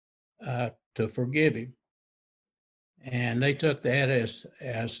to forgive him. And they took that as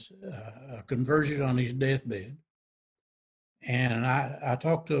a conversion on his deathbed. And I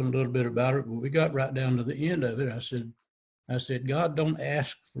talked to him a little bit about it, but we got right down to the end of it. I said, God don't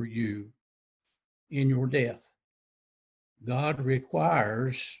ask for you in your death. God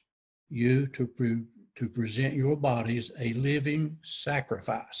requires you to present your bodies a living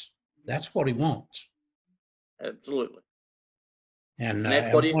sacrifice. That's what he wants. Absolutely. And, And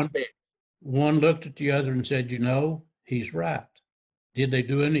that's what he one expects. looked at the other and said, he's right. Did they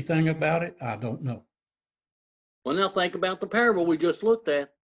do anything about it? I don't know. Well, now think about the parable we just looked at.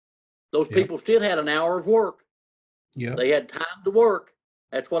 Those Yep. people still had an hour of work. Yeah. They had time to work.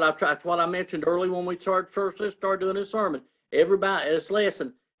 That's what that's what I mentioned early when we started doing this sermon. Everybody, this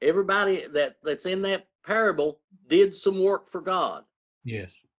lesson, everybody that's in that parable did some work for God.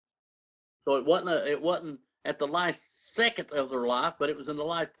 Yes. So it wasn't at the last second of their life, but it was in the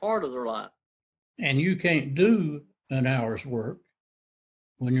last part of their life. And you can't do an hour's work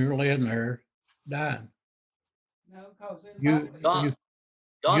when you're laying there dying. No, cause in You, Bible, God, you,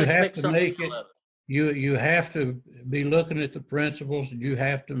 God you have expects to something make it, out of it. you have to be looking at the principles, and you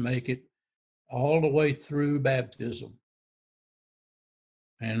have to make it all the way through baptism.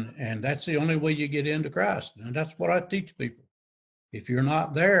 And that's the only way you get into Christ. And that's what I teach people. If you're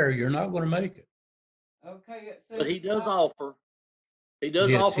not there, you're not going to make it. okay, it says. But he does offer. He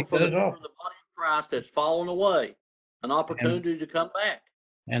does Yes, offer he for the does offer. body of Christ that's fallen away an opportunity to come back.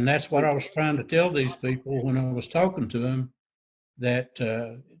 And that's what I was trying to tell these people when I was talking to them, that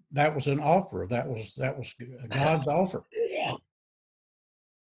that was an offer. That was God's offer. Yeah.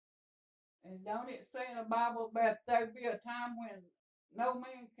 And don't it say in the Bible about there'd be a time when no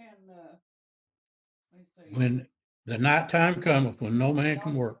man can, let's see. When the night time cometh, when no man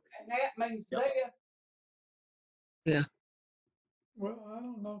can work. And that means Yep. death. Well, I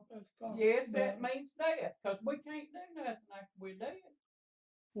don't know if that's talking Yes, about. that means death, cause we can't do nothing after we're dead.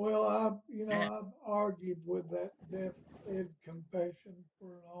 Well, I've argued with that deathbed confession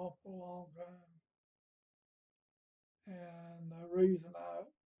for an awful long time. And the reason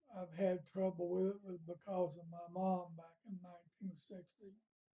I've had trouble with it was because of my mom back in 1960.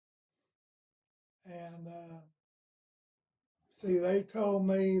 And see, they told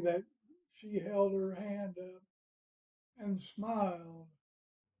me that she held her hand up and smiled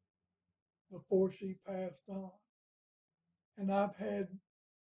before she passed on. And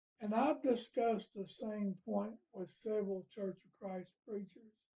I've discussed the same point with several Church of Christ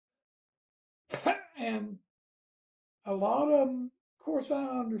preachers. And a lot of them, of course, I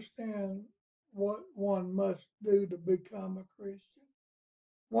understand what one must do to become a Christian.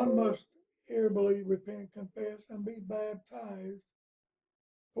 One must hear, believe, repent, confess, and be baptized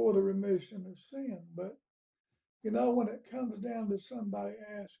for the remission of sin. But, when it comes down to somebody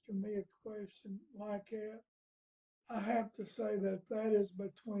asking me a question like that, I have to say that is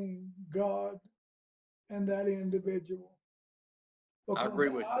between God and that individual. I Because agree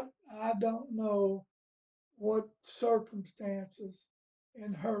with you. I don't know what circumstances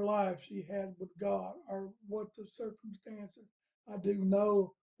in her life she had with God, or what the circumstances. I do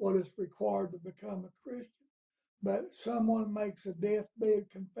know what is required to become a Christian, but someone makes a deathbed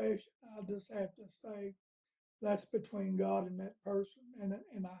confession, I just have to say that's between God and that person, and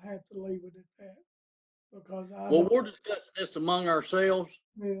I have to leave it at that, because Well, we're discussing this among ourselves.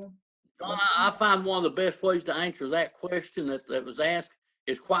 yeah. John, I find one of the best ways to answer that question that was asked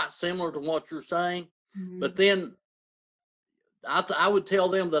is quite similar to what you're saying. Yeah. But then I would tell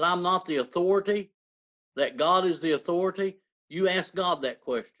them that I'm not the authority, that God is the authority. You ask God that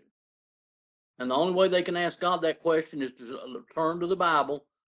question. And the only way they can ask God that question is to turn to the Bible,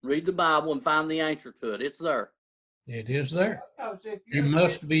 read the Bible, and find the answer to it. It's there. It is there. Cause if You you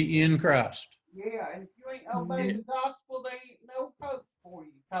must be in Christ. yeah, and if you ain't obeying the gospel, there ain't no hope for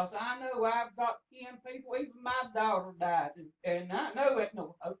you. Cause I know I've got 10 people, even my daughter died, and I know there's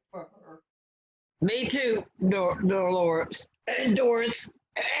no hope for her. Me too, Dolores. Doris.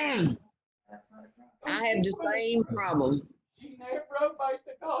 I have the same problem. She never obeyed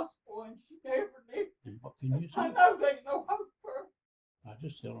the gospel, and she never did. And what can you I say? know there's no hope for her. I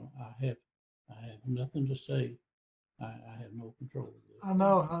just tell them I have nothing to say. I have no control of this. I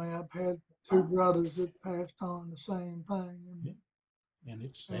know, honey. I've had 2 brothers that passed on the same thing. And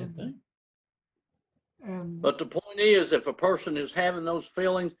it's a sad thing. And But the point is, if a person is having those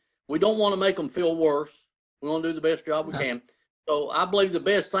feelings, we don't want to make them feel worse. We want to do the best job we can. So I believe the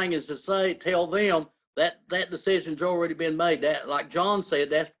best thing is to tell them that decision's already been made. That, like John said,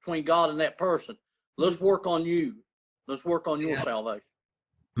 that's between God and that person. Let's work on you. Let's work on your salvation.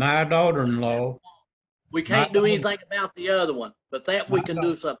 My daughter-in-law. We can't do anything about the other one, but that we can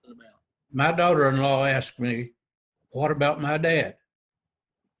do something about. My daughter-in-law asked me, "What about my dad?"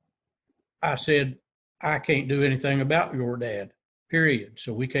 I said, "I can't do anything about your dad, period.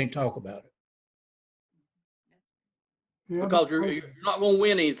 So we can't talk about it." the other Because you're person, not going to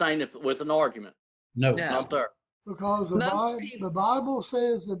win anything with an argument. No. No. Not there. Because the Bible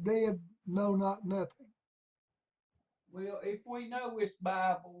says the dead know not nothing. Well, if we know this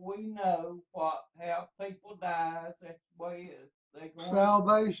Bible, we know how people dies. That's the way it is. They going.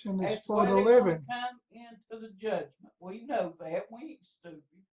 Salvation is That's for why the they're gonna living. come into the judgment. We know that. We ain't stupid.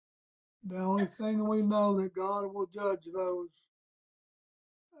 The only thing we know that God will judge those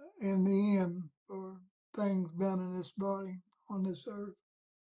in the end for things done in this body on this earth.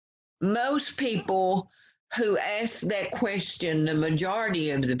 Most people who ask that question, the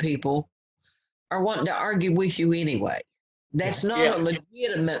majority of the people are wanting to argue with you anyway. That's not Yeah. a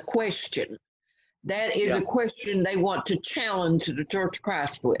legitimate question. That is a question they want to challenge the Church of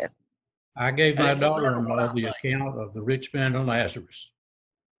Christ with. I gave my And it's exactly what daughter-in-law I the think. account of the rich man and Lazarus.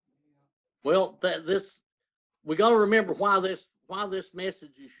 Well, we got to remember why this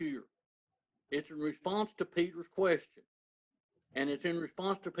message is here. It's in response to Peter's question. And it's in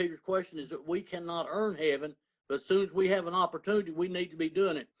response to Peter's question is that we cannot earn heaven, but as soon as we have an opportunity, we need to be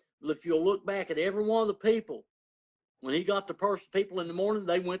doing it. Well, if you'll look back at every one of the people, when he got the people in the morning,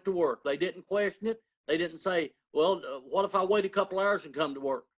 they went to work. They didn't question it. They didn't say, well, what if I wait a couple hours and come to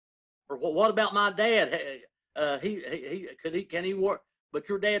work? Or what about my dad? Can he work? But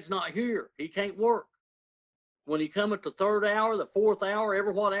your dad's not here. He can't work. When he come at the third hour, the fourth hour,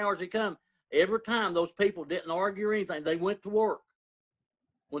 every what hours he come, every time those people didn't argue or anything, they went to work.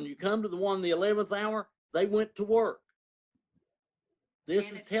 When you come to the one in the 11th hour, they went to work.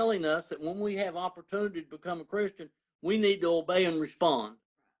 This is telling us that when we have opportunity to become a Christian, we need to obey and respond.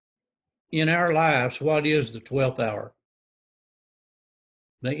 In our lives, what is the 12th hour?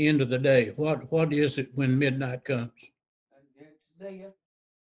 The end of the day. What is it when midnight comes? It's death.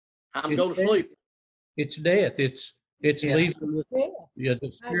 I'm going to sleep. It's death. It's Yeah. leaving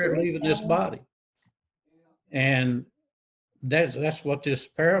the spirit leaving this body. And that's what this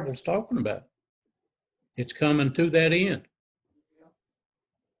parable's talking about. It's coming to that end.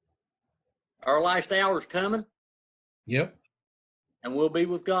 Our last hour's coming. Yep. And we'll be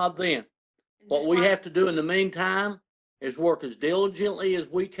with God then. What we have to do in the meantime is work as diligently as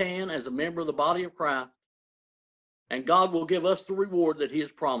we can as a member of the body of Christ. And God will give us the reward that he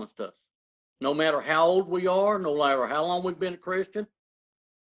has promised us. No matter how old we are, no matter how long we've been a Christian,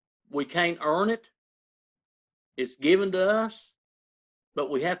 we can't earn it. It's given to us, but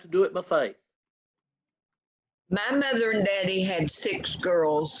we have to do it by faith. My mother and daddy had 6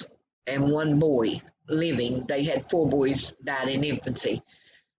 girls and 1 boy living. They had 4 boys died in infancy.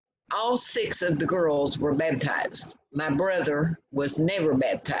 All 6 of the girls were baptized. My brother was never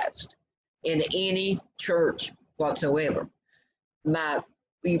baptized in any church whatsoever. My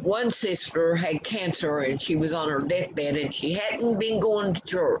one sister had cancer and she was on her deathbed and she hadn't been going to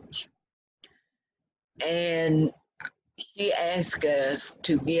church. And she asked us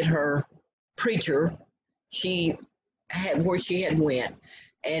to get her preacher where she had went,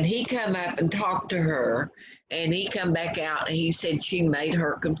 and he come up and talked to her, and he come back out and he said she made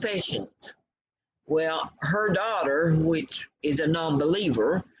her confessions. Well, her daughter, which is a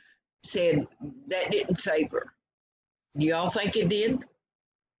non-believer, said that didn't save her. Do y'all think it did?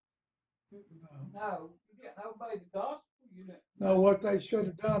 No, you didn't obey the gospel. You didn't. No, what they should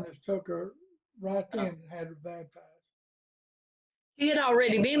have done is took her right then and had her baptized. She had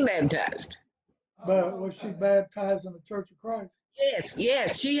already been baptized. But was she baptized in the Church of Christ?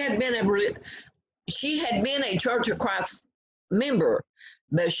 Yes, she had been a Church of Christ member,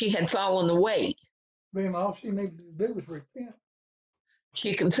 but she had fallen away. Then all she needed to do was repent.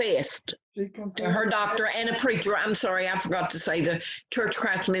 She confessed She confessed to her doctor and a preacher. I'm sorry, I forgot to say the Church of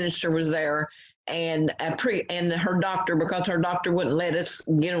Christ minister was there, and and her doctor, because her doctor wouldn't let us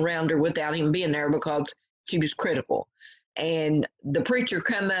get around her without him being there because she was critical. And the preacher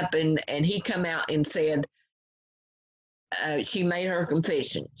come up and he come out and said she made her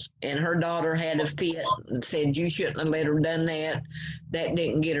confessions, and her daughter had a fit and said you shouldn't have let her done that. That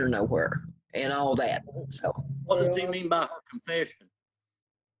didn't get her nowhere and all that. So what does he mean by her confession?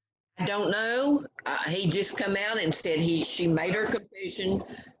 I don't know. He just come out and said she made her confession.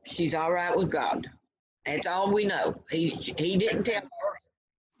 She's all right with God. That's all we know. He didn't tell her.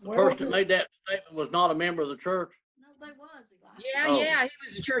 The person that made that statement was not a member of the church. No, they was, Elijah. Yeah, he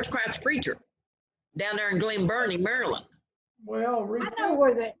was a Church of Christ preacher down there in Glen Burnie, Maryland. Well, I know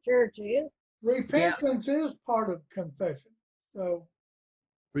where that church is. repentance is part of confession. So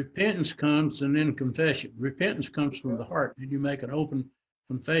Repentance comes and then confession. Repentance comes from the heart, and you make an open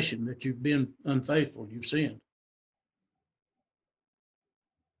confession that you've been unfaithful, you've sinned.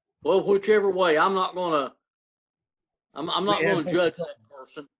 Well, whichever way, I'm not going to judge that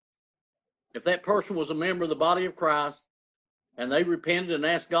person. If that person was a member of the body of Christ and they repented and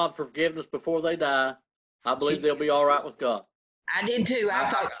asked God for forgiveness before they die, I believe they'll be all right with God. I did too. I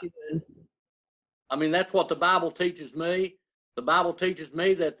thought she would. I mean, that's what the Bible teaches me. The Bible teaches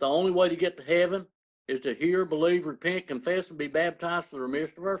me that the only way to get to heaven is to hear, believe, repent, confess, and be baptized for the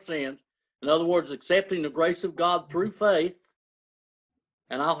remission of our sins. In other words, accepting the grace of God through faith,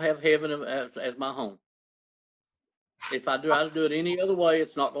 and I'll have heaven as my home. If I try to do it any other way,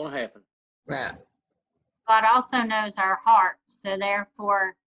 it's not going to happen. Right. God also knows our hearts, so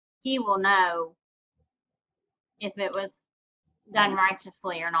therefore he will know if it was done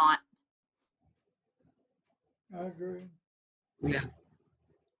righteously or not. I agree. Yeah.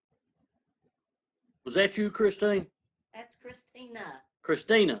 Was that you, Christine? That's Christina.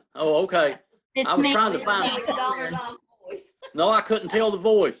 Christina. Oh, okay. It's I was me. trying to We find. know it's Donald Don's voice. No, I couldn't tell the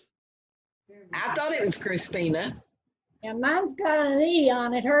voice. I thought it was Christina. Yeah, mine's got an E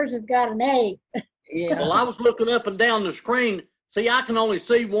on it. Hers has got an A. Yeah. Well, I was looking up and down the screen. See, I can only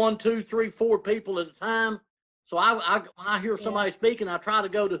see 1, 2, 3, 4 people at a time. So when I hear somebody speaking, I try to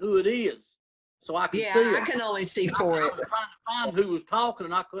go to who it is, so I can see Yeah, I it. can only see I for was it. trying to find who was talking,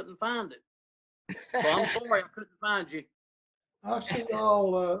 and I couldn't find it. So I'm sorry I couldn't find you. I see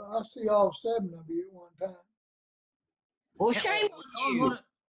all 7 of you at one time. Well, shame on you.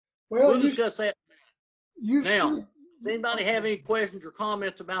 Well, We'll you, discuss that. you Now, should. Does anybody have any questions or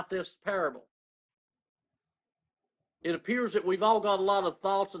comments about this parable? It appears that we've all got a lot of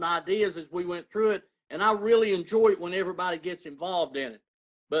thoughts and ideas as we went through it, and I really enjoy it when everybody gets involved in it.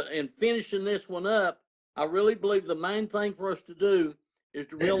 But in finishing this one up, I really believe the main thing for us to do is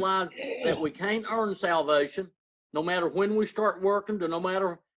to realize that we can't earn salvation. No matter when we start working, no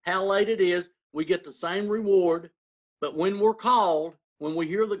matter how late it is, we get the same reward. But when we're called, when we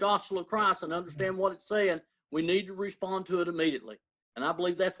hear the gospel of Christ and understand what it's saying, we need to respond to it immediately. And I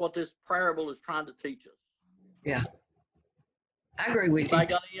believe that's what this parable is trying to teach us. Yeah. I agree with you. Anybody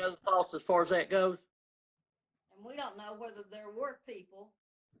got any other thoughts as far as that goes? And we don't know whether there were people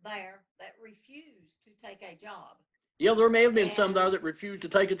there that refused to take a job. Yeah, there may have been some there that refused to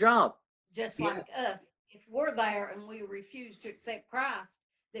take a job. Just like us, if we're there and we refuse to accept Christ,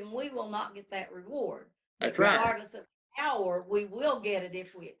 then we will not get that reward. That's But right. regardless of the hour, we will get it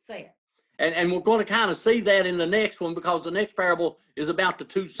if we accept. And we're going to kind of see that in the next one, because the next parable is about the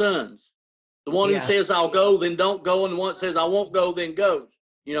 2 sons. The one who Yeah. says, I'll go, then don't go, and the one that says, I won't go, then goes.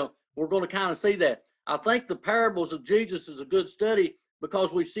 You know, we're going to kind of see that. I think the parables of Jesus is a good study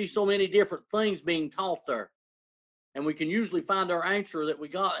because we see so many different things being taught there. And we can usually find our answer that we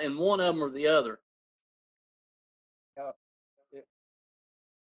got in one of them or the other.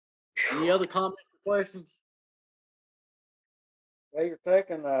 Any other comments or questions? Well, you're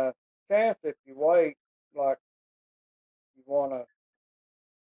taking a chance if you wait, like you want to,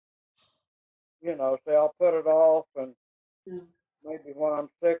 say I'll put it off and maybe when I'm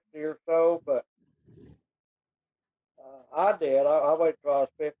 60 or so, but I did. I waited till I was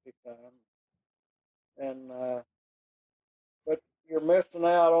 50 some. And, but you're missing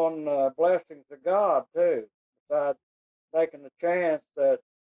out on blessings of God too, besides taking the chance that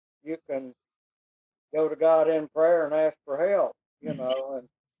you can go to God in prayer and ask for help, and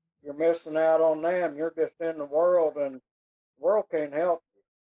you're missing out on them. You're just in the world, and the world can't help you.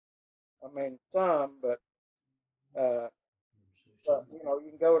 I mean, some, but you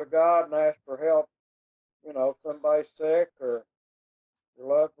can go to God and ask for help. If somebody's sick or your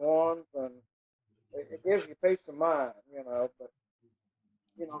loved ones, and it gives you peace of mind. But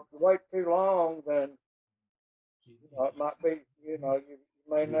if you wait too long, then it might be. You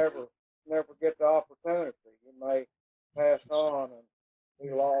may never get the opportunity. You may pass on and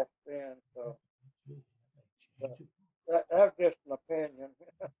be lost in. So that's just an opinion.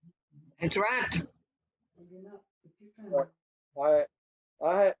 That's right. But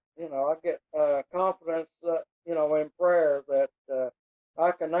I get confidence that, in prayer that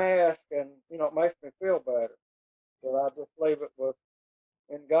I can ask, and, it makes me feel better. But I just leave it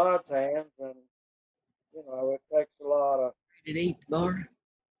in God's hands, and, it takes a lot of, Did eat, Laura?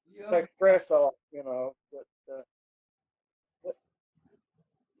 takes stress off,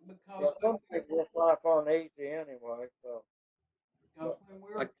 Because some people, this life aren't easy anyway, so. when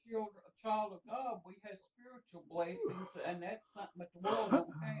we're a child of God, we have spiritual blessings, and that's something that the world don't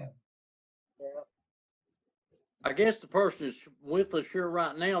have. Yeah. I guess the person that's with us here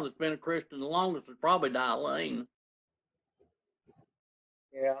right now that's been a Christian the longest is probably Dialene.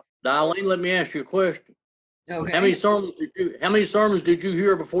 Yeah. Dialene, let me ask you a question. Okay. How many sermons did you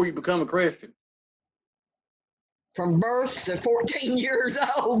hear before you become a Christian? From birth to 14 years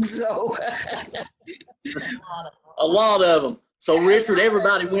old, so. A lot of them. So Richard,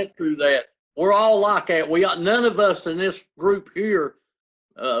 everybody went through that. We're all like that. None of us in this group here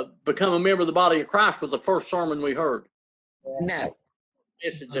become a member of the body of Christ was the first sermon we heard, No.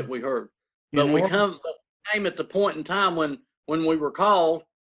 message that we heard. In But we order- came at the point in time when we were called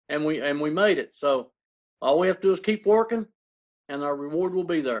and we made it. So all we have to do is keep working, and our reward will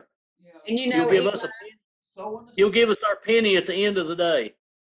be there. Yeah. And you He'll know, give it- us He'll give us our penny at the end of the day.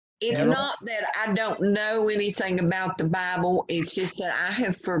 it's Yeah. not that I don't know anything about the Bible. It's just that I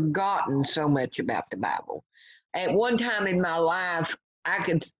have forgotten so much about the Bible. At one time in my life, I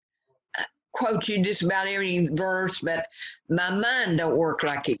could quote you just about every verse, but my mind don't work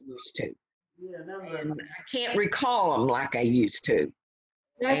like it used to. And I can't recall them like I used to.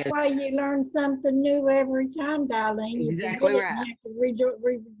 That's And- why you learn something new every time, Darlene. You Exactly forget it and right. you have to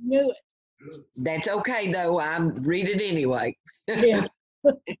renew it. That's okay though. I read it anyway. Yeah.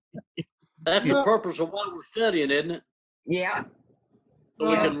 That's the Well- purpose of why we're studying, isn't it? Yeah. So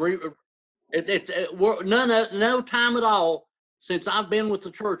we Yeah. can we're no time at all since I've been with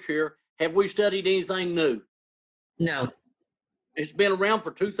the church here have we studied anything new. No. It's been around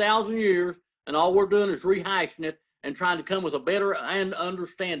for 2,000 years, and all we're doing is rehashing it and trying to come with a better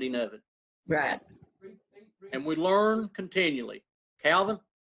understanding of it. Right. And we learn continually. Calvin?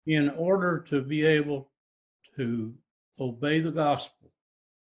 In order to be able to obey the gospel,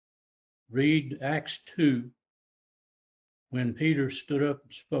 read Acts 2 when Peter stood up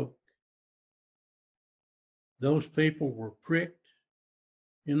and spoke. Those people were pricked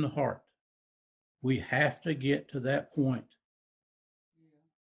in the heart. We have to get to that point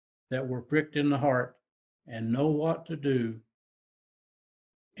that we're pricked in the heart and know what to do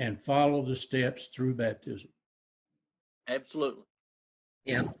and follow the steps through baptism. Absolutely.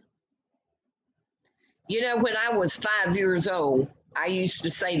 Yeah. You know, when I was 5 years old, I used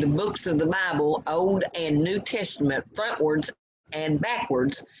to say the books of the Bible, Old and New Testament, frontwards and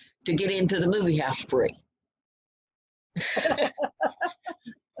backwards, to get into the movie house free.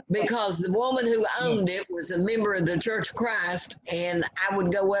 Because the woman who owned it was a member of the Church of Christ, and I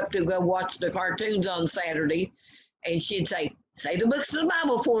would go up to go watch the cartoons on Saturday, and she'd say the books of the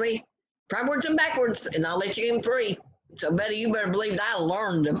Bible for me, frontwards and backwards, and I'll let you in free. So, Betty, you better believe I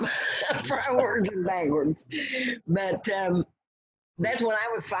learned them frontwards and backwards. But that's when I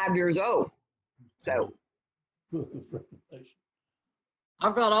was 5 years old. So,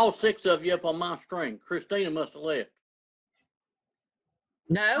 I've got all 6 of you up on my screen. Christina must have left.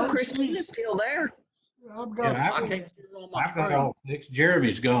 no, Christina's still there. I've got, Yeah, I can't see her on my I've got screen. all 6.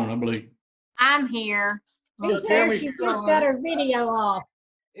 Jeremy's gone, I believe. I'm here. Yeah, She's there, Jeremy, she you're just got her video off.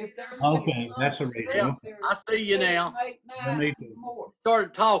 If there's Okay, six that's the numbers, reason. Yeah, there's I see you 6, now. 8, Yeah, 9, me too. more.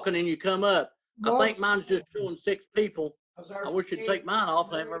 Started talking and you come up. I well, think mine's just showing 6 people. 'Cause I there's wish you'd take mine off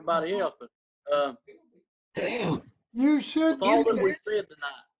and have everybody else, but you should, with all can that do- we've said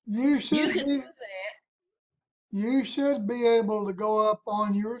tonight, you You should can be, do that. you should be able to go up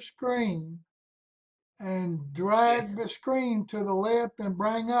on your screen and drag the screen to the left and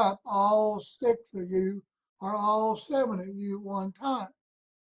bring up all 6 of you or all 7 of you at one time.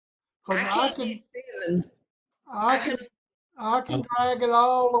 I Cause can't get 7. I can drag it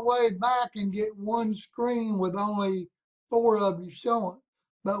all the way back and get one screen with only 4 of you showing.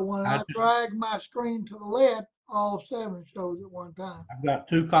 But when I I just- drag my screen to the left, all 7 shows at one time. I've got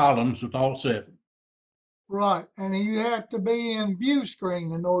 2 columns with all 7. Right, and you have to be in view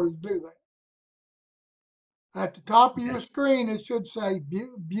screen in order to do that. At the top of your screen, it should say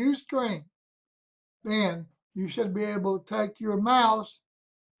view screen. Then you should be able to take your mouse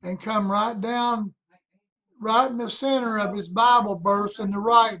and come right down, right in the center of his Bible verse in the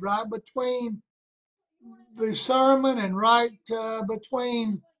right between the sermon and right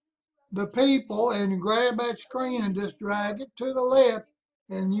between the people, and grab that screen and just drag it to the left,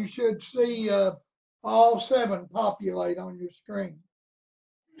 and you should see all 7 populate on your screen.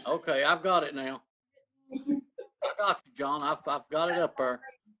 okay, I've got it now. I got you, John. I've got it up there.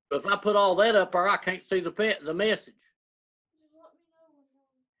 But if I put all that up there, I can't see the message.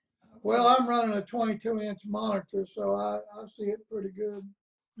 Well, I'm running a 22-inch monitor, so I see it pretty good.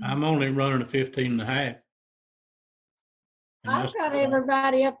 I'm only running a 15 and a half. And I've that's- got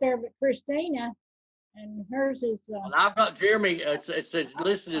everybody up there but Christina, and hers is, And I've got Jeremy. It says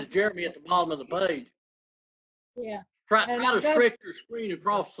listed as Jeremy at the bottom of the page. yeah. Try And to I've got- stretch your screen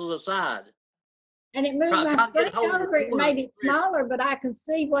across to the side. And it moved Try my to get screen a hold of the over, it corner made of it the screen. smaller, but I can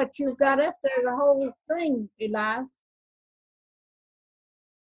see what you've got up there, the whole thing, Elias.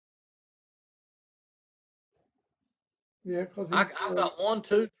 Yeah, because I've got 1,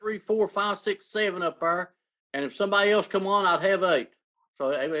 2, 3, 4, 5, 6, 7 up there. And if somebody else come on, I'd have 8.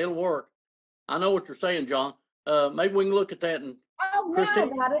 So it'll work. I know what you're saying, John. Maybe we can look at that and Oh, now I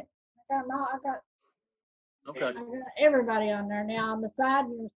Christine? got it. I got Okay. I got everybody on there now on the side,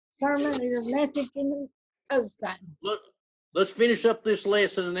 your sermon, your message, and the post thing. Look, let's finish up this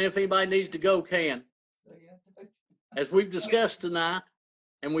lesson, and if anybody needs to go, can. So you have to- As we've discussed tonight,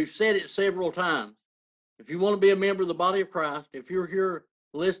 and we've said it several times, if you want to be a member of the body of Christ, if you're here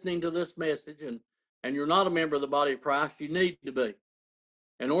listening to this message and you're not a member of the body of Christ, you need to be.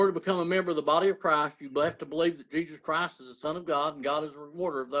 In order to become a member of the body of Christ, you have to believe that Jesus Christ is the Son of God and God is a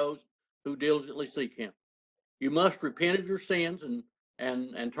rewarder of those who diligently seek him. You must repent of your sins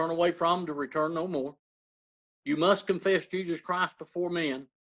and turn away from them to return no more. You must confess Jesus Christ before men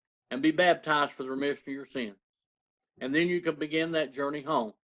and be baptized for the remission of your sins. And then you can begin that journey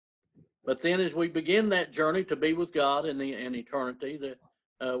home. But then as we begin that journey to be with God in eternity,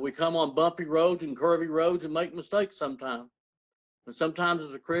 we come on bumpy roads and curvy roads and make mistakes sometimes. And sometimes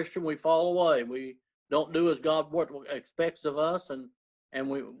as a Christian, we fall away. We don't do as God expects of us, and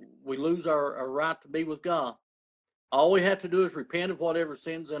we lose our right to be with God. All we have to do is repent of whatever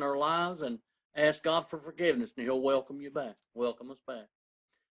sins in our lives and ask God for forgiveness, and he'll welcome you back, welcome us back.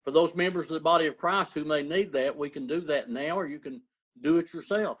 For those members of the body of Christ who may need that, we can do that now, or you can do it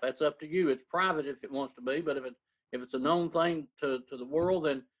yourself. That's up to you. It's private if it wants to be, but if it's a known thing to the world,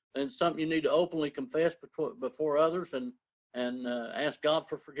 then it's something you need to openly confess before others and ask God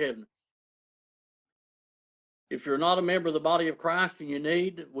for forgiveness. If you're not a member of the body of Christ and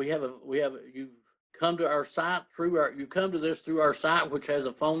you've come to our site you come to this through our site, which has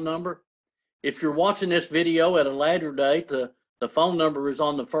a phone number. If you're watching this video at a later date, the phone number is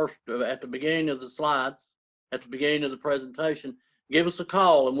on the first, at the beginning of the slides, at the beginning of the presentation. Give us a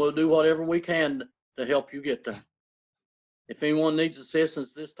call and we'll do whatever we can to help you get there. If anyone needs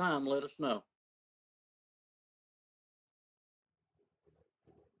assistance this time, let us know.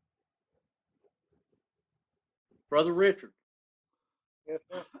 Brother Richard, Yes,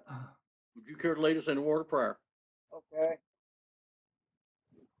 sir. would you care to lead us in a word of prayer? Okay.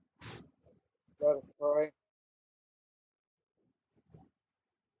 Let us pray.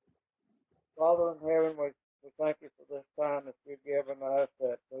 Father in heaven, we thank you for this time that you've given us,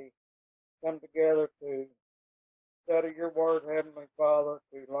 that we come together to study your word, Heavenly Father,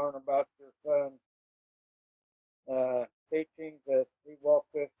 to learn about your Son's teachings that he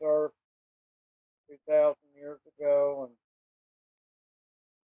walked this earth 2,000 years ago. And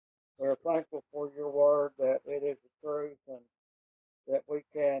we're thankful for your word, that it is the truth, and that we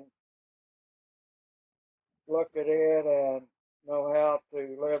can look at it and know how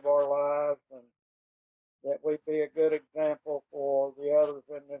to live our lives, and that we be a good example for the others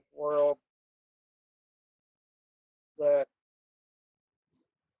in this world, that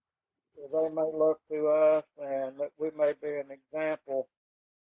they may look to us and that we may be an example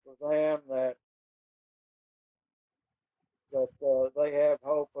for them, that they have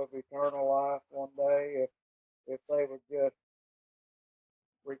hope of eternal life one day if they would just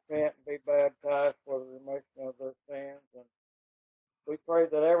repent and be baptized for the remission of their sins. And we pray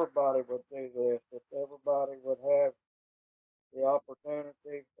that everybody would do this, that everybody would have the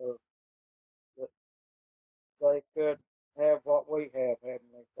opportunity, or that they could have what we have,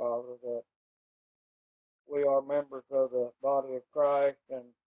 Heavenly Father, that we are members of the body of Christ, and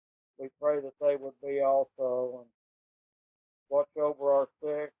we pray that they would be also, and watch over our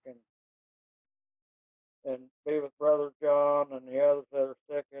sick, and be with Brother John and the others that are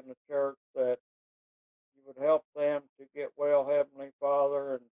sick in the church, that you would help them to get well, Heavenly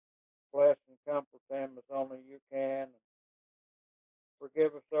Father, and bless and comfort them as only you can.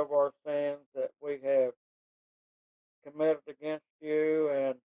 Forgive us of our sins that we have committed against you,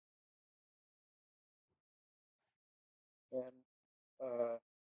 and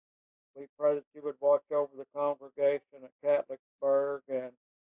we pray that you would watch over the congregation at Catlettsburg, and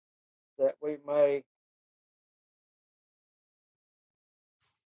that we may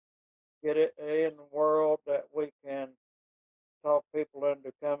get it in the world, that we can talk people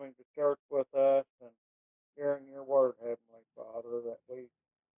into coming to church with us and hearing your word, Heavenly Father, that we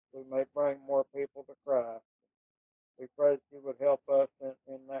may bring more people to Christ. We pray that you would help us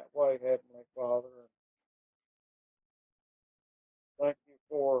in that way, Heavenly Father. And thank you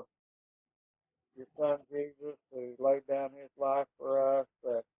for your Son Jesus, who laid down his life for us,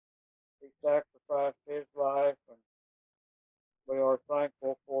 that he sacrificed his life, and we are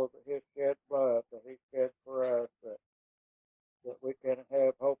thankful for his shed blood that he shed for us, that we can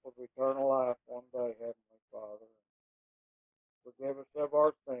have hope of eternal life one day, Heavenly Father. Forgive us of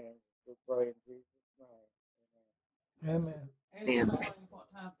our sins, we pray in Jesus' name. Amen. Ask somebody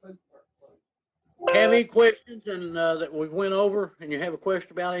what time food work, please. Have any questions and that we went over, and you have a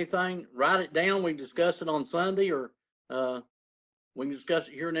question about anything, write it down. We can discuss it on Sunday, or we can discuss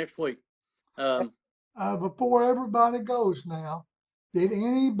it here next week. before everybody goes now, did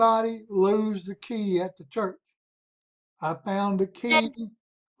anybody lose the key at the church? I found the key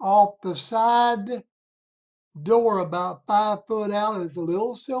off the side door about 5 foot out. It's a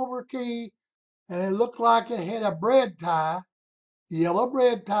little silver key, and it looked like it had a bread tie, yellow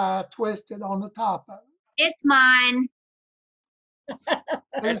bread tie twisted on the top of it. It's mine. Who's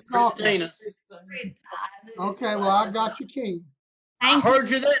That's talking? Christina. Okay, well, I got your key. I Thank you. heard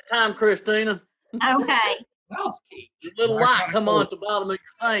you that time, Christina. Okay, Your little I light gotta come go. on at the bottom of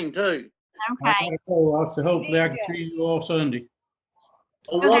your thing too. I okay. gotta go. I'll say hopefully I can see you all Sunday.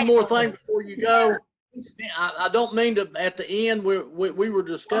 Oh, Okay. one more thing before you go. I don't mean to, at the end, we were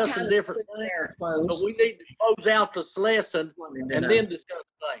discussing different things, but we need to close out this lesson and then discuss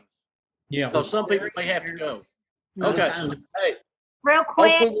things. Yeah. Because some people may have to go. Yeah. Okay. Hey, Real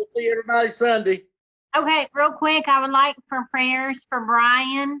quick, hopefully we'll see everybody Sunday. okay, real quick, I would like for prayers for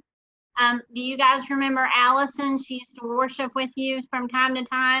Brian. Do you guys remember Allison? She used to worship with you from time to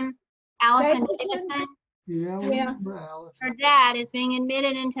time. Allison Davidson? Davidson. Yeah, we Yeah. remember Alice. Her dad is being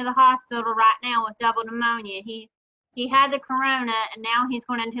admitted into the hospital right now with double pneumonia. He had the corona and now he's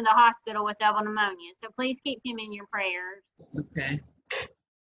going into the hospital with double pneumonia. So please keep him in your prayers. Okay.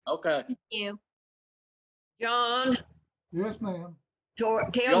 Okay. Thank you. John, Yes, ma'am. tell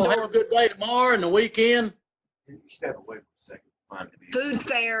Y'all have a Dora, good day tomorrow and the weekend. Step away for a second. Find it. food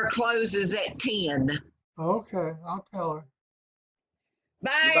fair closes at 10. Okay, I'll tell her.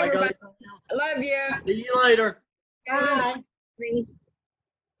 Bye, Anybody got everybody. anything? Love you. See you later. Bye.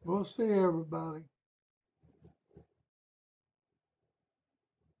 We'll see everybody.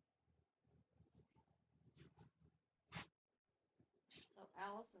 So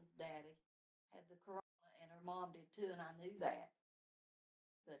Allison's daddy had the corona and her mom did too, and I knew that.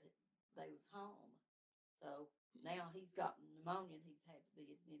 But they was home. So now he's gotten pneumonia and he's had to be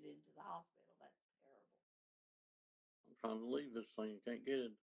admitted into the hospital. That's terrible. I'm trying to leave this thing. Can't get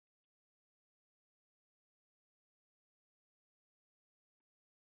it.